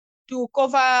mask to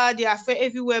cover their face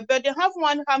everywhere. But they have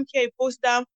one camp here in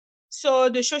Potsdam, so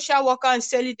the social worker is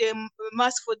selling the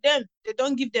mask for them. They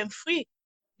don't give them free.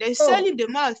 They're selling the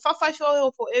mask,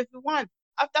 €5 for everyone.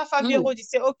 After 5 years old, you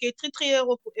say, okay, 3 years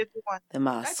old for everyone. The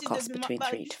mask costs between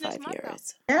 €3 to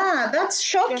 €5. Yeah, that's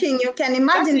shocking. You can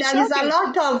imagine there is a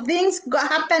lot of things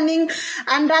happening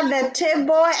under the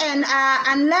table, and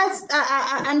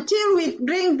until we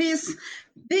bring these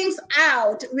things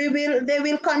out, they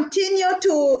will continue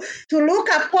to look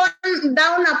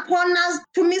down upon us,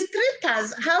 to mistreat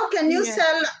us. How can you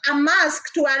sell a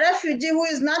mask to a refugee who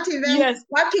is not even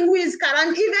working, who is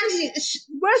current, even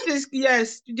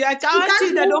they are charity,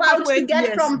 they don't have to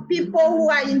get from people who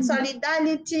are in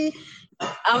solidarity.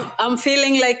 I'm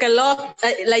feeling like a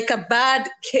bird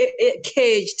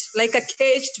caged, like a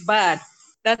caged bird.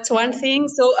 That's one thing.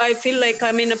 So I feel like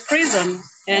I'm in a prison,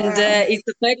 and it's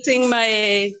affecting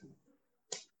my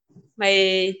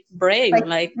brain,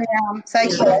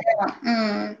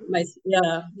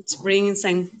 it's bringing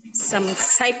some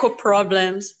psycho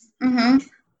problems.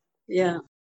 Yeah,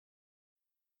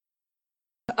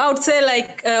 I would say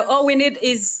all we need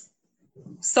is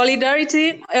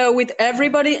solidarity with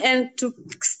everybody, and to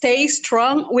stay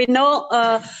strong. We know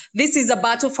this is a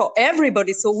battle for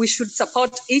everybody, so we should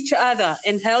support each other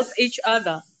and help each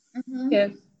other.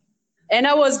 Yes. And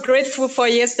I was grateful for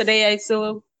yesterday. I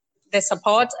saw the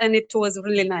support, and it was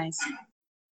really nice.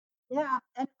 Yeah,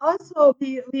 and also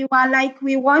we were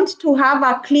we want to have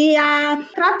a clear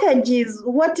strategies.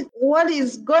 What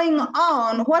is going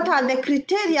on? What are the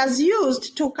criteria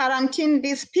used to quarantine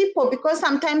these people? Because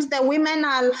sometimes the women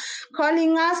are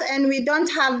calling us and we don't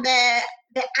have the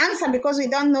answer, because we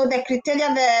don't know the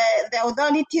criteria the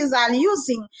authorities are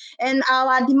using, and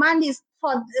our demand is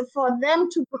for them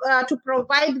to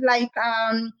provide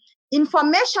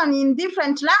information in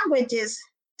different languages.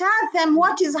 Tell them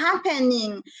what is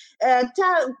happening.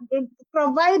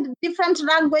 Provide different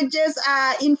languages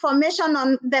information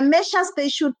on the measures they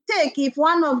should take if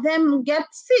one of them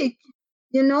gets sick.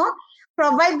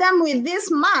 Provide them with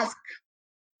this mask.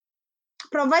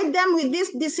 Provide them with this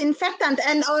disinfectant,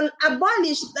 and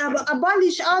abolish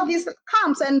all these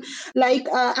camps, and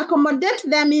accommodate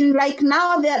them in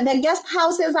now the guest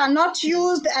houses are not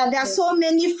used. There are so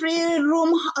many free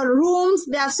rooms.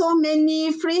 There are so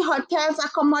many free hotels.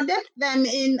 Accommodate them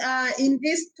in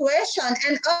this situation.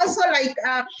 And also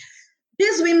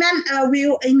these women,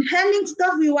 in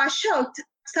Hennigsdorf, we were shocked.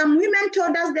 Some women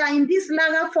told us they are in this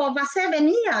lager for over 7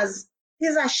 years.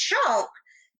 It's a shock.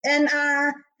 And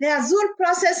the Azul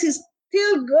process is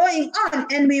still going on,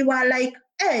 and we were like,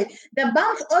 hey, the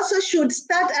bank also should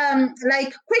start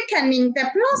quickening the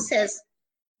process,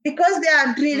 because they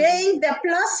are delaying the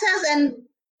process and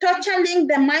torturing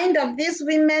the mind of these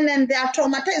women, and they are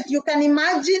traumatized. You can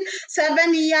imagine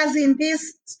 7 years in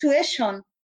this situation.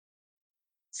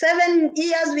 7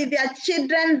 years with their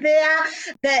children there,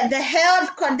 the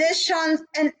health conditions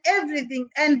and everything,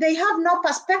 and they have no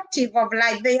perspective of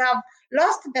life. They have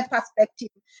lost the perspective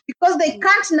because they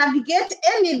can't navigate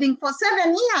anything for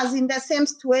 7 years in the same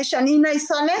situation, in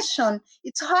isolation.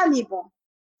 It's horrible.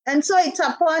 And so it's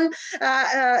upon,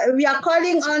 we are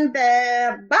calling on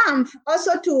the BAMF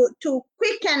also to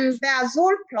quicken the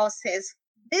Azul process.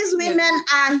 These women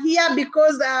are here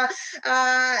because there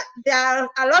are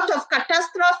a lot of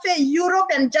catastrophe.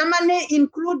 Europe and Germany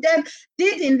included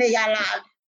did in the Yalad.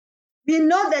 We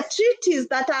know the treaties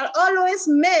that are always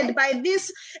made by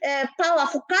these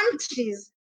powerful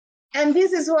countries. And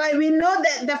this is why we know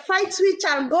that the fights which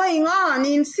are going on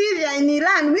in Syria, in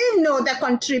Iran, we know the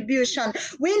contribution.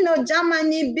 We know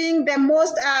Germany being the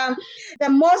most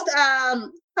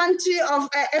country of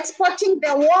exporting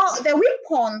the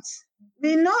weapons.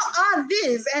 We know all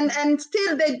this, and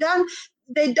still they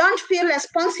don't feel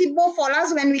responsible for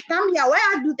us when we come here.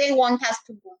 Where do they want us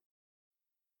to go?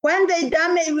 When they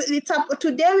damage,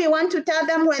 today we want to tell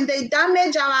them when they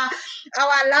damage our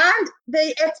land, they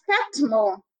expect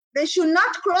more. They should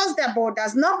not close the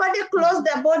borders. Nobody closed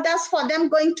the borders for them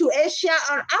going to Asia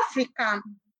or Africa.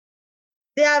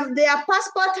 Their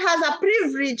passport has a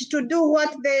privilege to do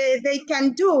what they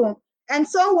can do. And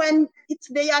so when it's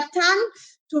their turn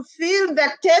to feel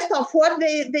the taste of what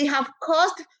they have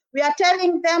caused, we are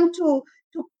telling them to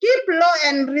keep law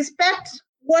and respect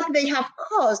what they have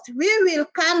caused. We will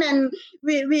come, and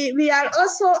we are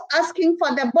also asking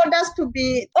for the borders to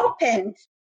be opened.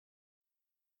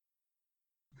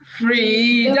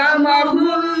 Freedom of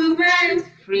movement,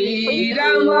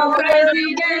 freedom of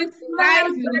residence, right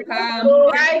to come,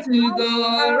 right to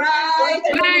go, right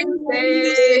to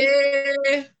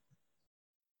stay.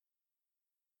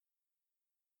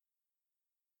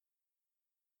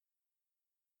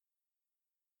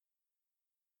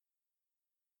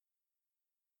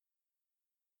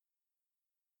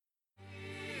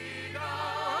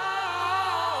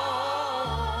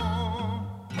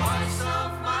 Voice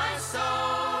of my soul.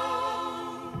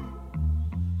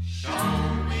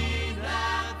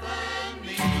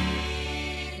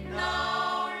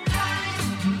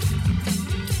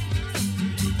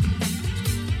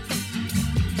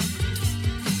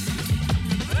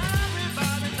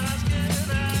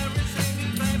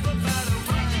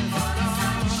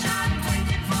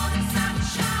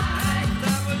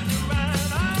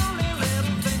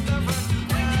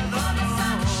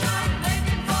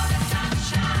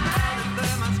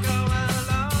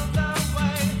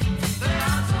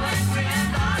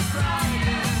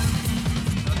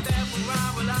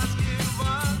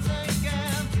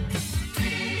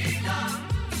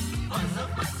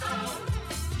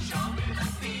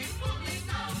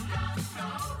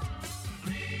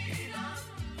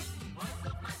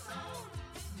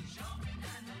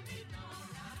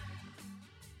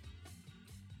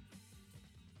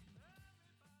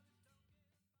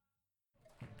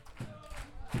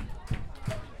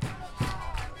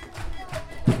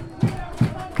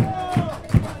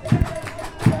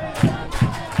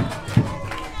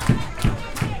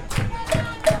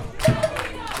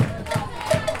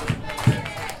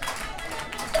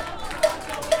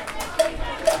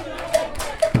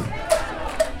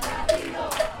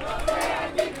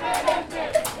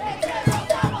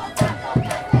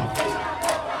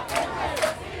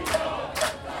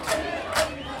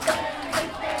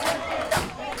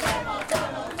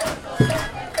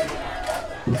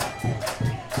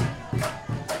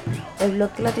 El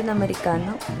Bloque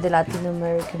Latinoamericano, the Latin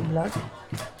American Bloc,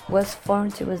 was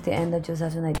formed towards the end of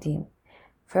 2019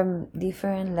 from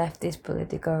different leftist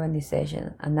political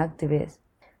organizations and activists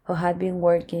who had been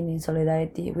working in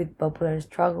solidarity with popular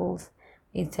struggles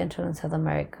in Central and South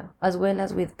America, as well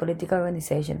as with political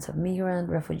organizations of migrant,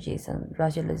 refugees, and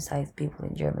racialized people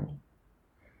in Germany.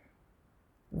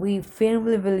 We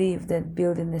firmly believe that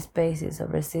building spaces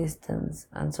of resistance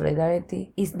and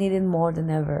solidarity is needed more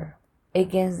than ever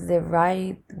against the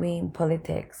right-wing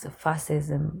politics of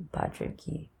fascism,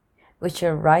 patriarchy, which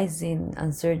are rising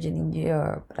and surging in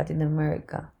Europe, Latin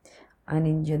America, and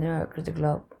in general across the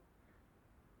globe.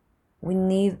 We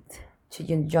need to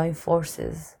join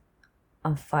forces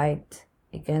and fight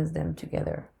against them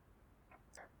together.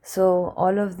 So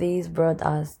all of these brought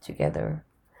us together.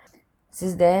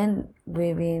 Since then,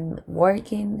 we've been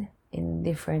working in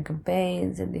different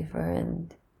campaigns in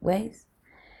different ways,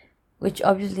 which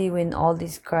obviously when all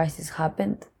these crises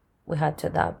happened, we had to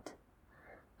adapt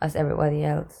as everybody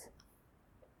else.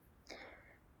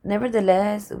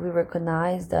 Nevertheless, we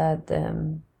recognize that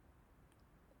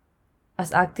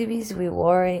as activists, we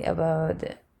worry about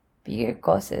bigger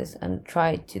causes and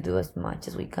try to do as much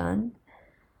as we can.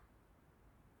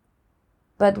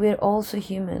 But we're also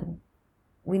human.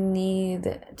 We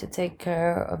need to take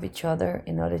care of each other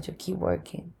in order to keep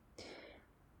working.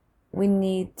 We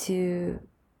need to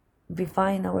be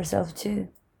fine ourselves too.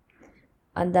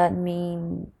 And that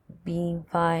means being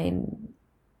fine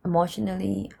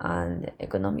emotionally and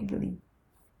economically.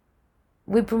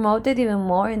 We promoted even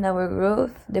more in our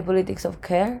group the politics of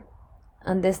care,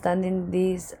 understanding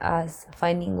this as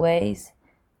finding ways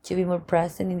to be more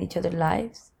present in each other's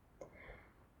lives,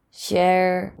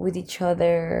 share with each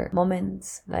other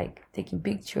moments like taking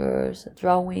pictures,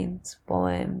 drawings,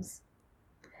 poems,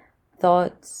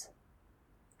 thoughts.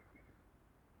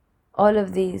 All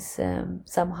of these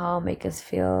somehow make us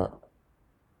feel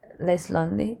less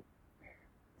lonely.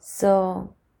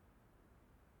 So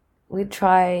we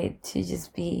try to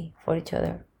just be for each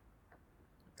other.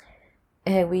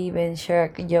 We even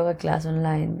share a yoga class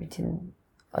online between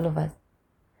all of us.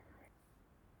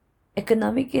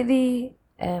 Economically,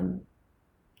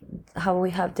 how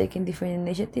we have taken different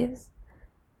initiatives.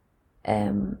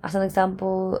 As an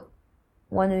example,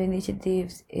 one of the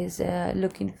initiatives is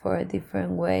looking for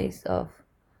different ways of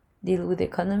deal with the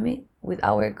economy, with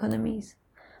our economies,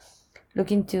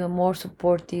 looking to a more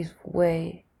supportive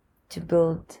way to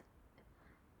build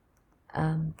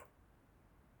an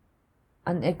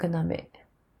economy.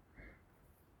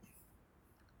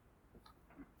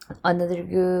 Another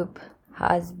group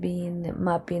has been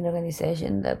mapping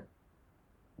organization that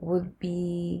would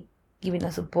be giving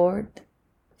us support,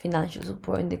 financial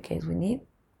support in the case we need.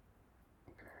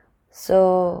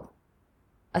 So,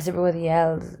 as everybody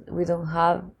else, we don't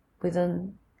have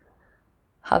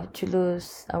to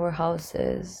lose our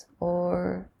houses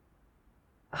or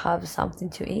have something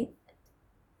to eat.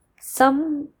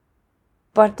 Some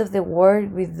part of the work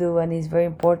we do, and is very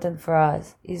important for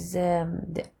us, is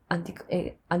the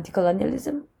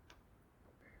anti-colonialism.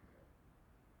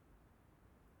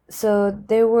 So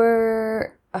there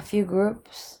were a few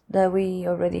groups that we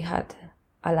already had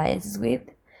alliances with,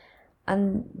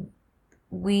 and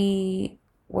we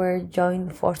were joining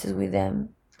forces with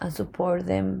them and support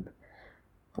them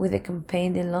with the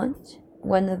campaign they launched.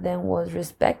 One of them was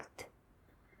Respect.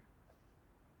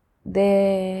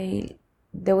 There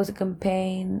was a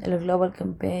campaign, a global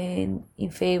campaign in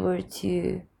favor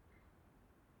to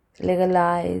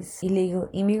legalize illegal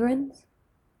immigrants.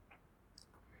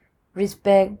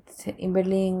 Respect in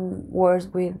Berlin works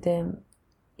with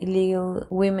illegal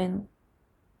women,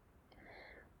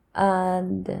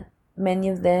 and many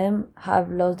of them have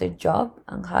lost their job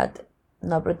and had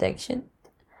no protection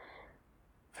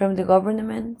from the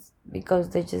government because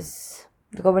the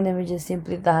government just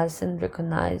simply doesn't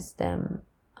recognize them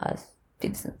as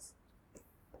citizens,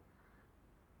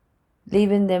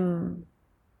 leaving them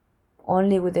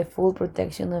only with the full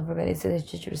protection of organizations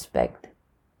such as Respect.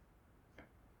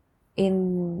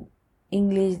 In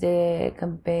English, the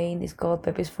campaign is called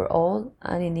Pepes for All,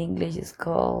 and in English it's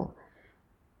called,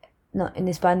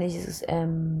 in Spanish it's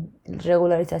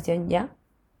Regularización Ya.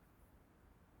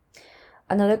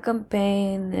 Another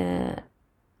campaign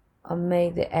on May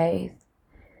the 8th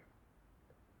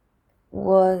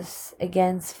was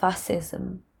against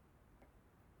fascism.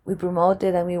 We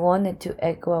promoted and we wanted to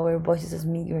echo our voices as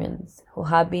migrants who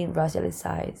have been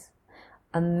racialized,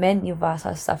 and many of us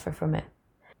have suffered from it.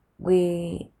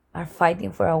 We are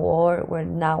fighting for a war where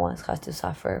no one has to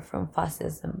suffer from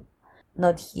fascism.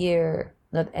 Not here,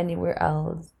 not anywhere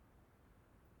else.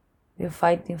 We're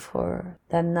fighting for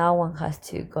that no one has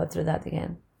to go through that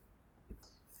again.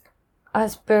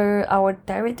 As per our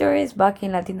territories back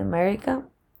in Latin America,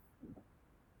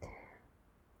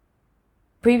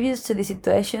 previous to the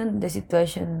situation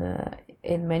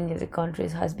in many of the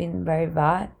countries has been very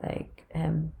bad, like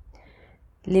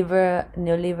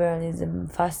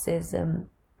neoliberalism, fascism,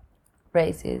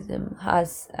 racism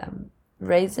has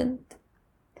risen.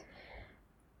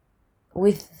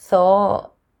 We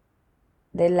thought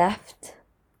they left,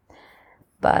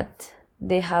 but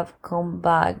they have come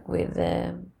back with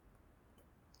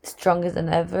stronger than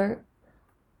ever,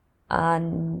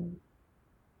 and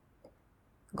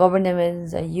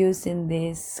governments are using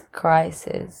this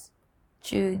crisis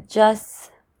to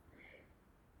just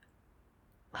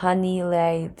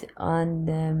annihilate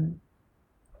and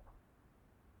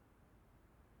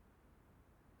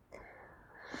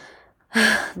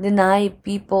deny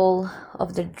people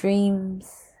of their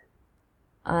dreams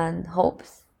and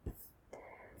hopes.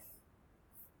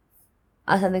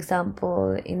 As an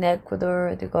example, in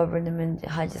Ecuador, the government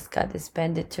has just cut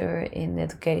expenditure in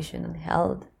education and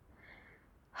health,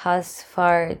 has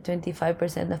fired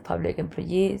 25% of public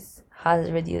employees, has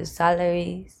reduced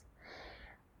salaries,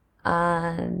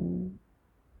 and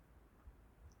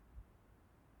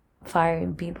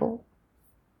firing people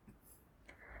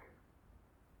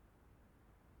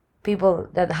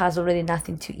that has already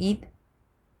nothing to eat,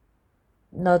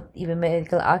 not even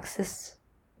medical access.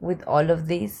 With all of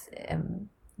this,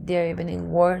 they're even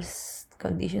in worse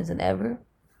conditions than ever.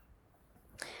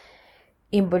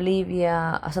 In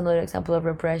Bolivia, as another example of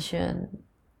repression,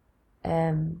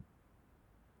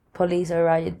 police are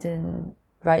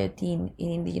rioting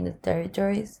in indigenous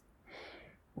territories.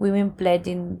 Women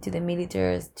pledging to the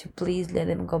militaries to please let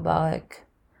them go back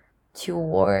to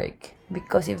work,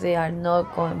 because if they are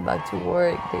not going back to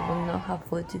work, they will not have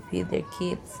food to feed their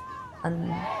kids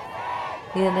and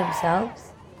feed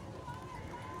themselves.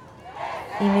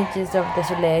 Images of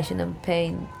desolation and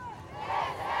pain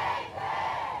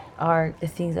are the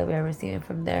things that we are receiving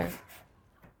from there.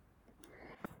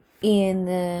 In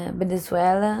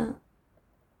Venezuela,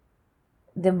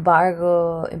 the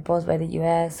embargo imposed by the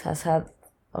US has had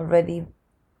already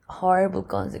horrible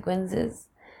consequences,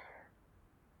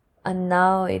 and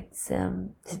now the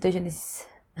situation is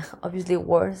obviously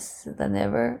worse than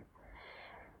ever.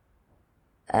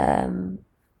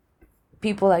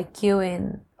 People are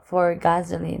queuing for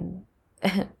gasoline,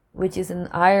 which is an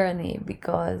irony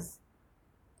because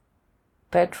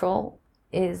petrol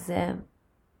is a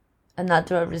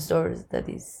natural resource that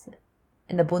is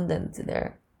in abundance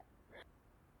there.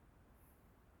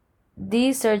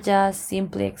 These are just these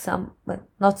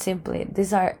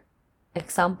are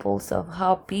examples of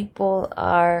how people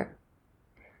are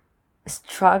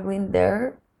struggling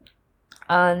there,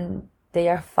 and they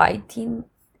are fighting,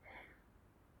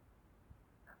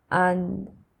 and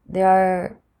they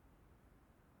are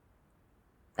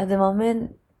at the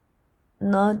moment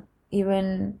not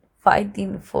even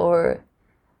fighting for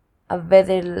a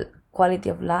better quality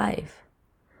of life.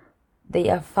 They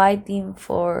are fighting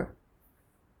for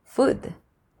food.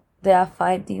 They are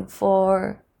fighting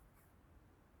for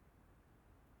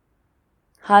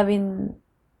having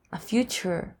a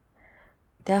future.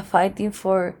 They are fighting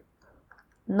for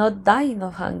not dying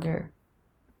of hunger.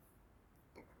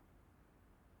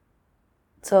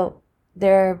 So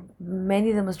there are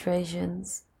many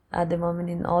demonstrations at the moment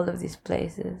in all of these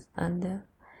places, and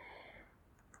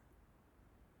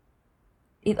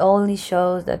it only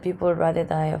shows that people rather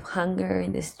die of hunger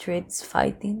in the streets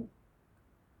fighting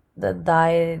than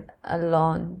die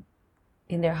alone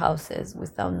in their houses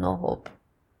without no hope.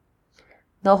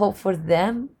 No hope for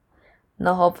them,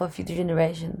 no hope for future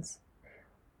generations.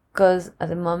 Because at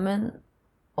the moment,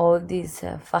 all these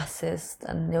fascist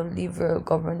and neoliberal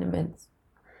governments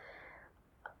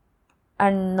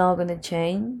are not going to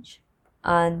change,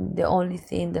 and the only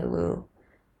thing that will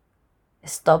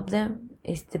stop them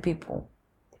is the people.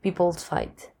 The people's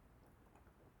fight.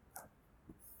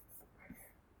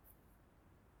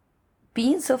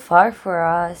 Being so far for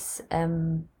us,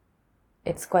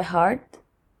 it's quite hard,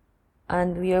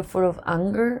 and we are full of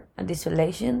anger and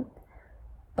desolation,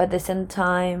 but at the same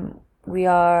time we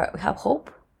have hope.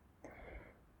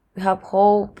 We have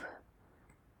hope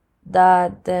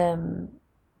that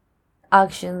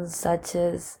actions such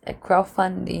as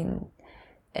crowdfunding,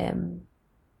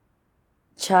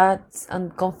 chats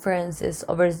and conferences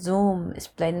over Zoom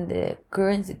explaining the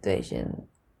current situation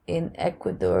in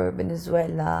Ecuador,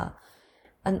 Venezuela,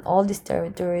 and all these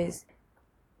territories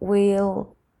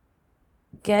will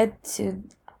get to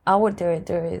our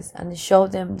territories and show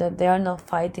them that they are not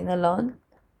fighting alone,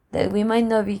 that we might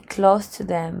not be close to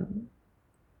them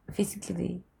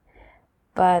physically,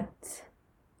 but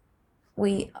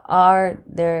we are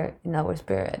there in our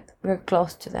spirit. We're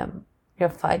close to them. We're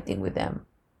fighting with them.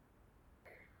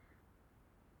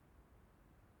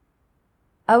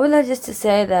 I would like just to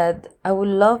say that I would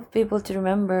love people to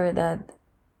remember that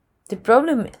the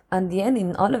problem at the end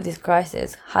in all of this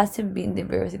crisis hasn't been the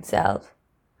virus itself.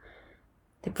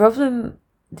 The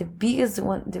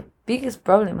biggest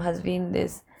problem has been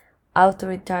this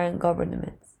authoritarian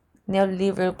governments,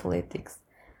 neoliberal politics,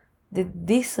 the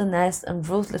dishonest and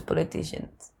ruthless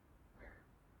politicians,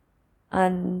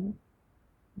 and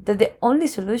that the only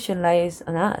solution lies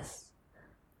on us,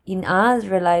 in us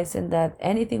realizing that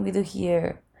anything we do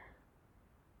here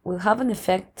will have an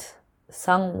effect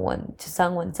someone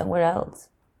somewhere else,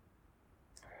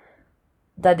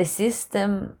 that the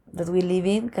system that we live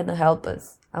in cannot help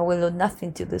us and will do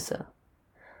nothing to do so,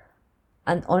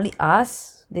 and only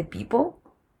us, the people,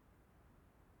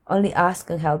 only us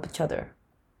can help each other.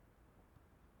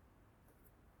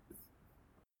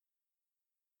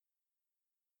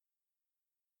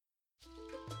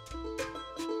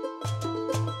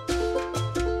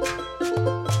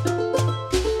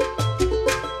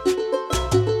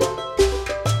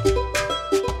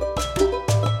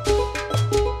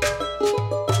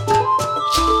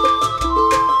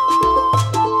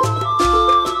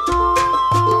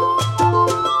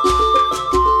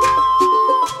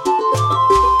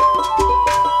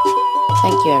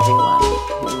 Thank you everyone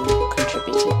who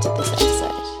contributed to this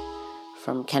episode.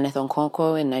 From Kenneth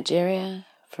Okonkwo in Nigeria,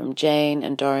 from Jane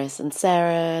and Doris and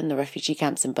Sarah in the refugee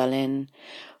camps in Berlin,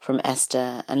 from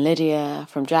Esther and Lydia,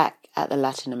 from Jack at the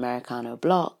Latin Americano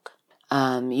block.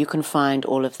 You can find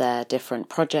all of their different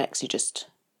projects, you just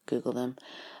Google them.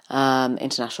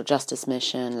 International Justice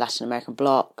Mission, Latin American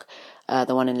block,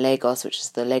 the one in Lagos, which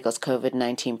is the Lagos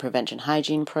COVID-19 Prevention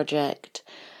Hygiene Project.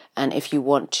 And if you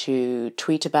want to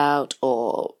tweet about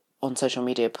or on social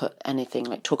media put anything,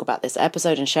 like talk about this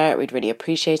episode and share it, we'd really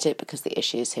appreciate it because the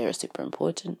issues here are super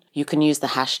important. You can use the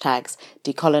hashtags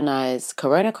decolonize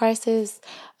corona crisis,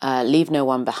 leave no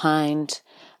one behind,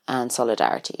 and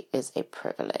solidarity is a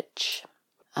privilege.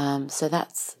 So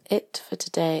that's it for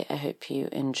today. I hope you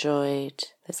enjoyed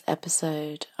this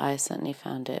episode. I certainly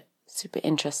found it super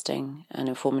interesting and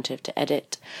informative to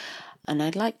edit. And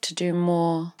I'd like to do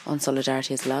more on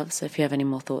Solidarity is Love. So if you have any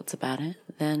more thoughts about it,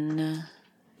 then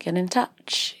get in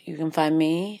touch. You can find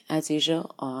me, as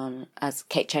usual, as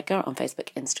Kate Checker on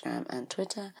Facebook, Instagram, and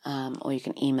Twitter. Or you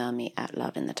can email me at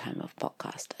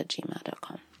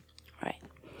loveinthetimeofpodcast@gmail.com. All right.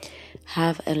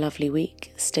 Have a lovely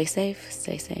week. Stay safe.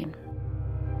 Stay sane.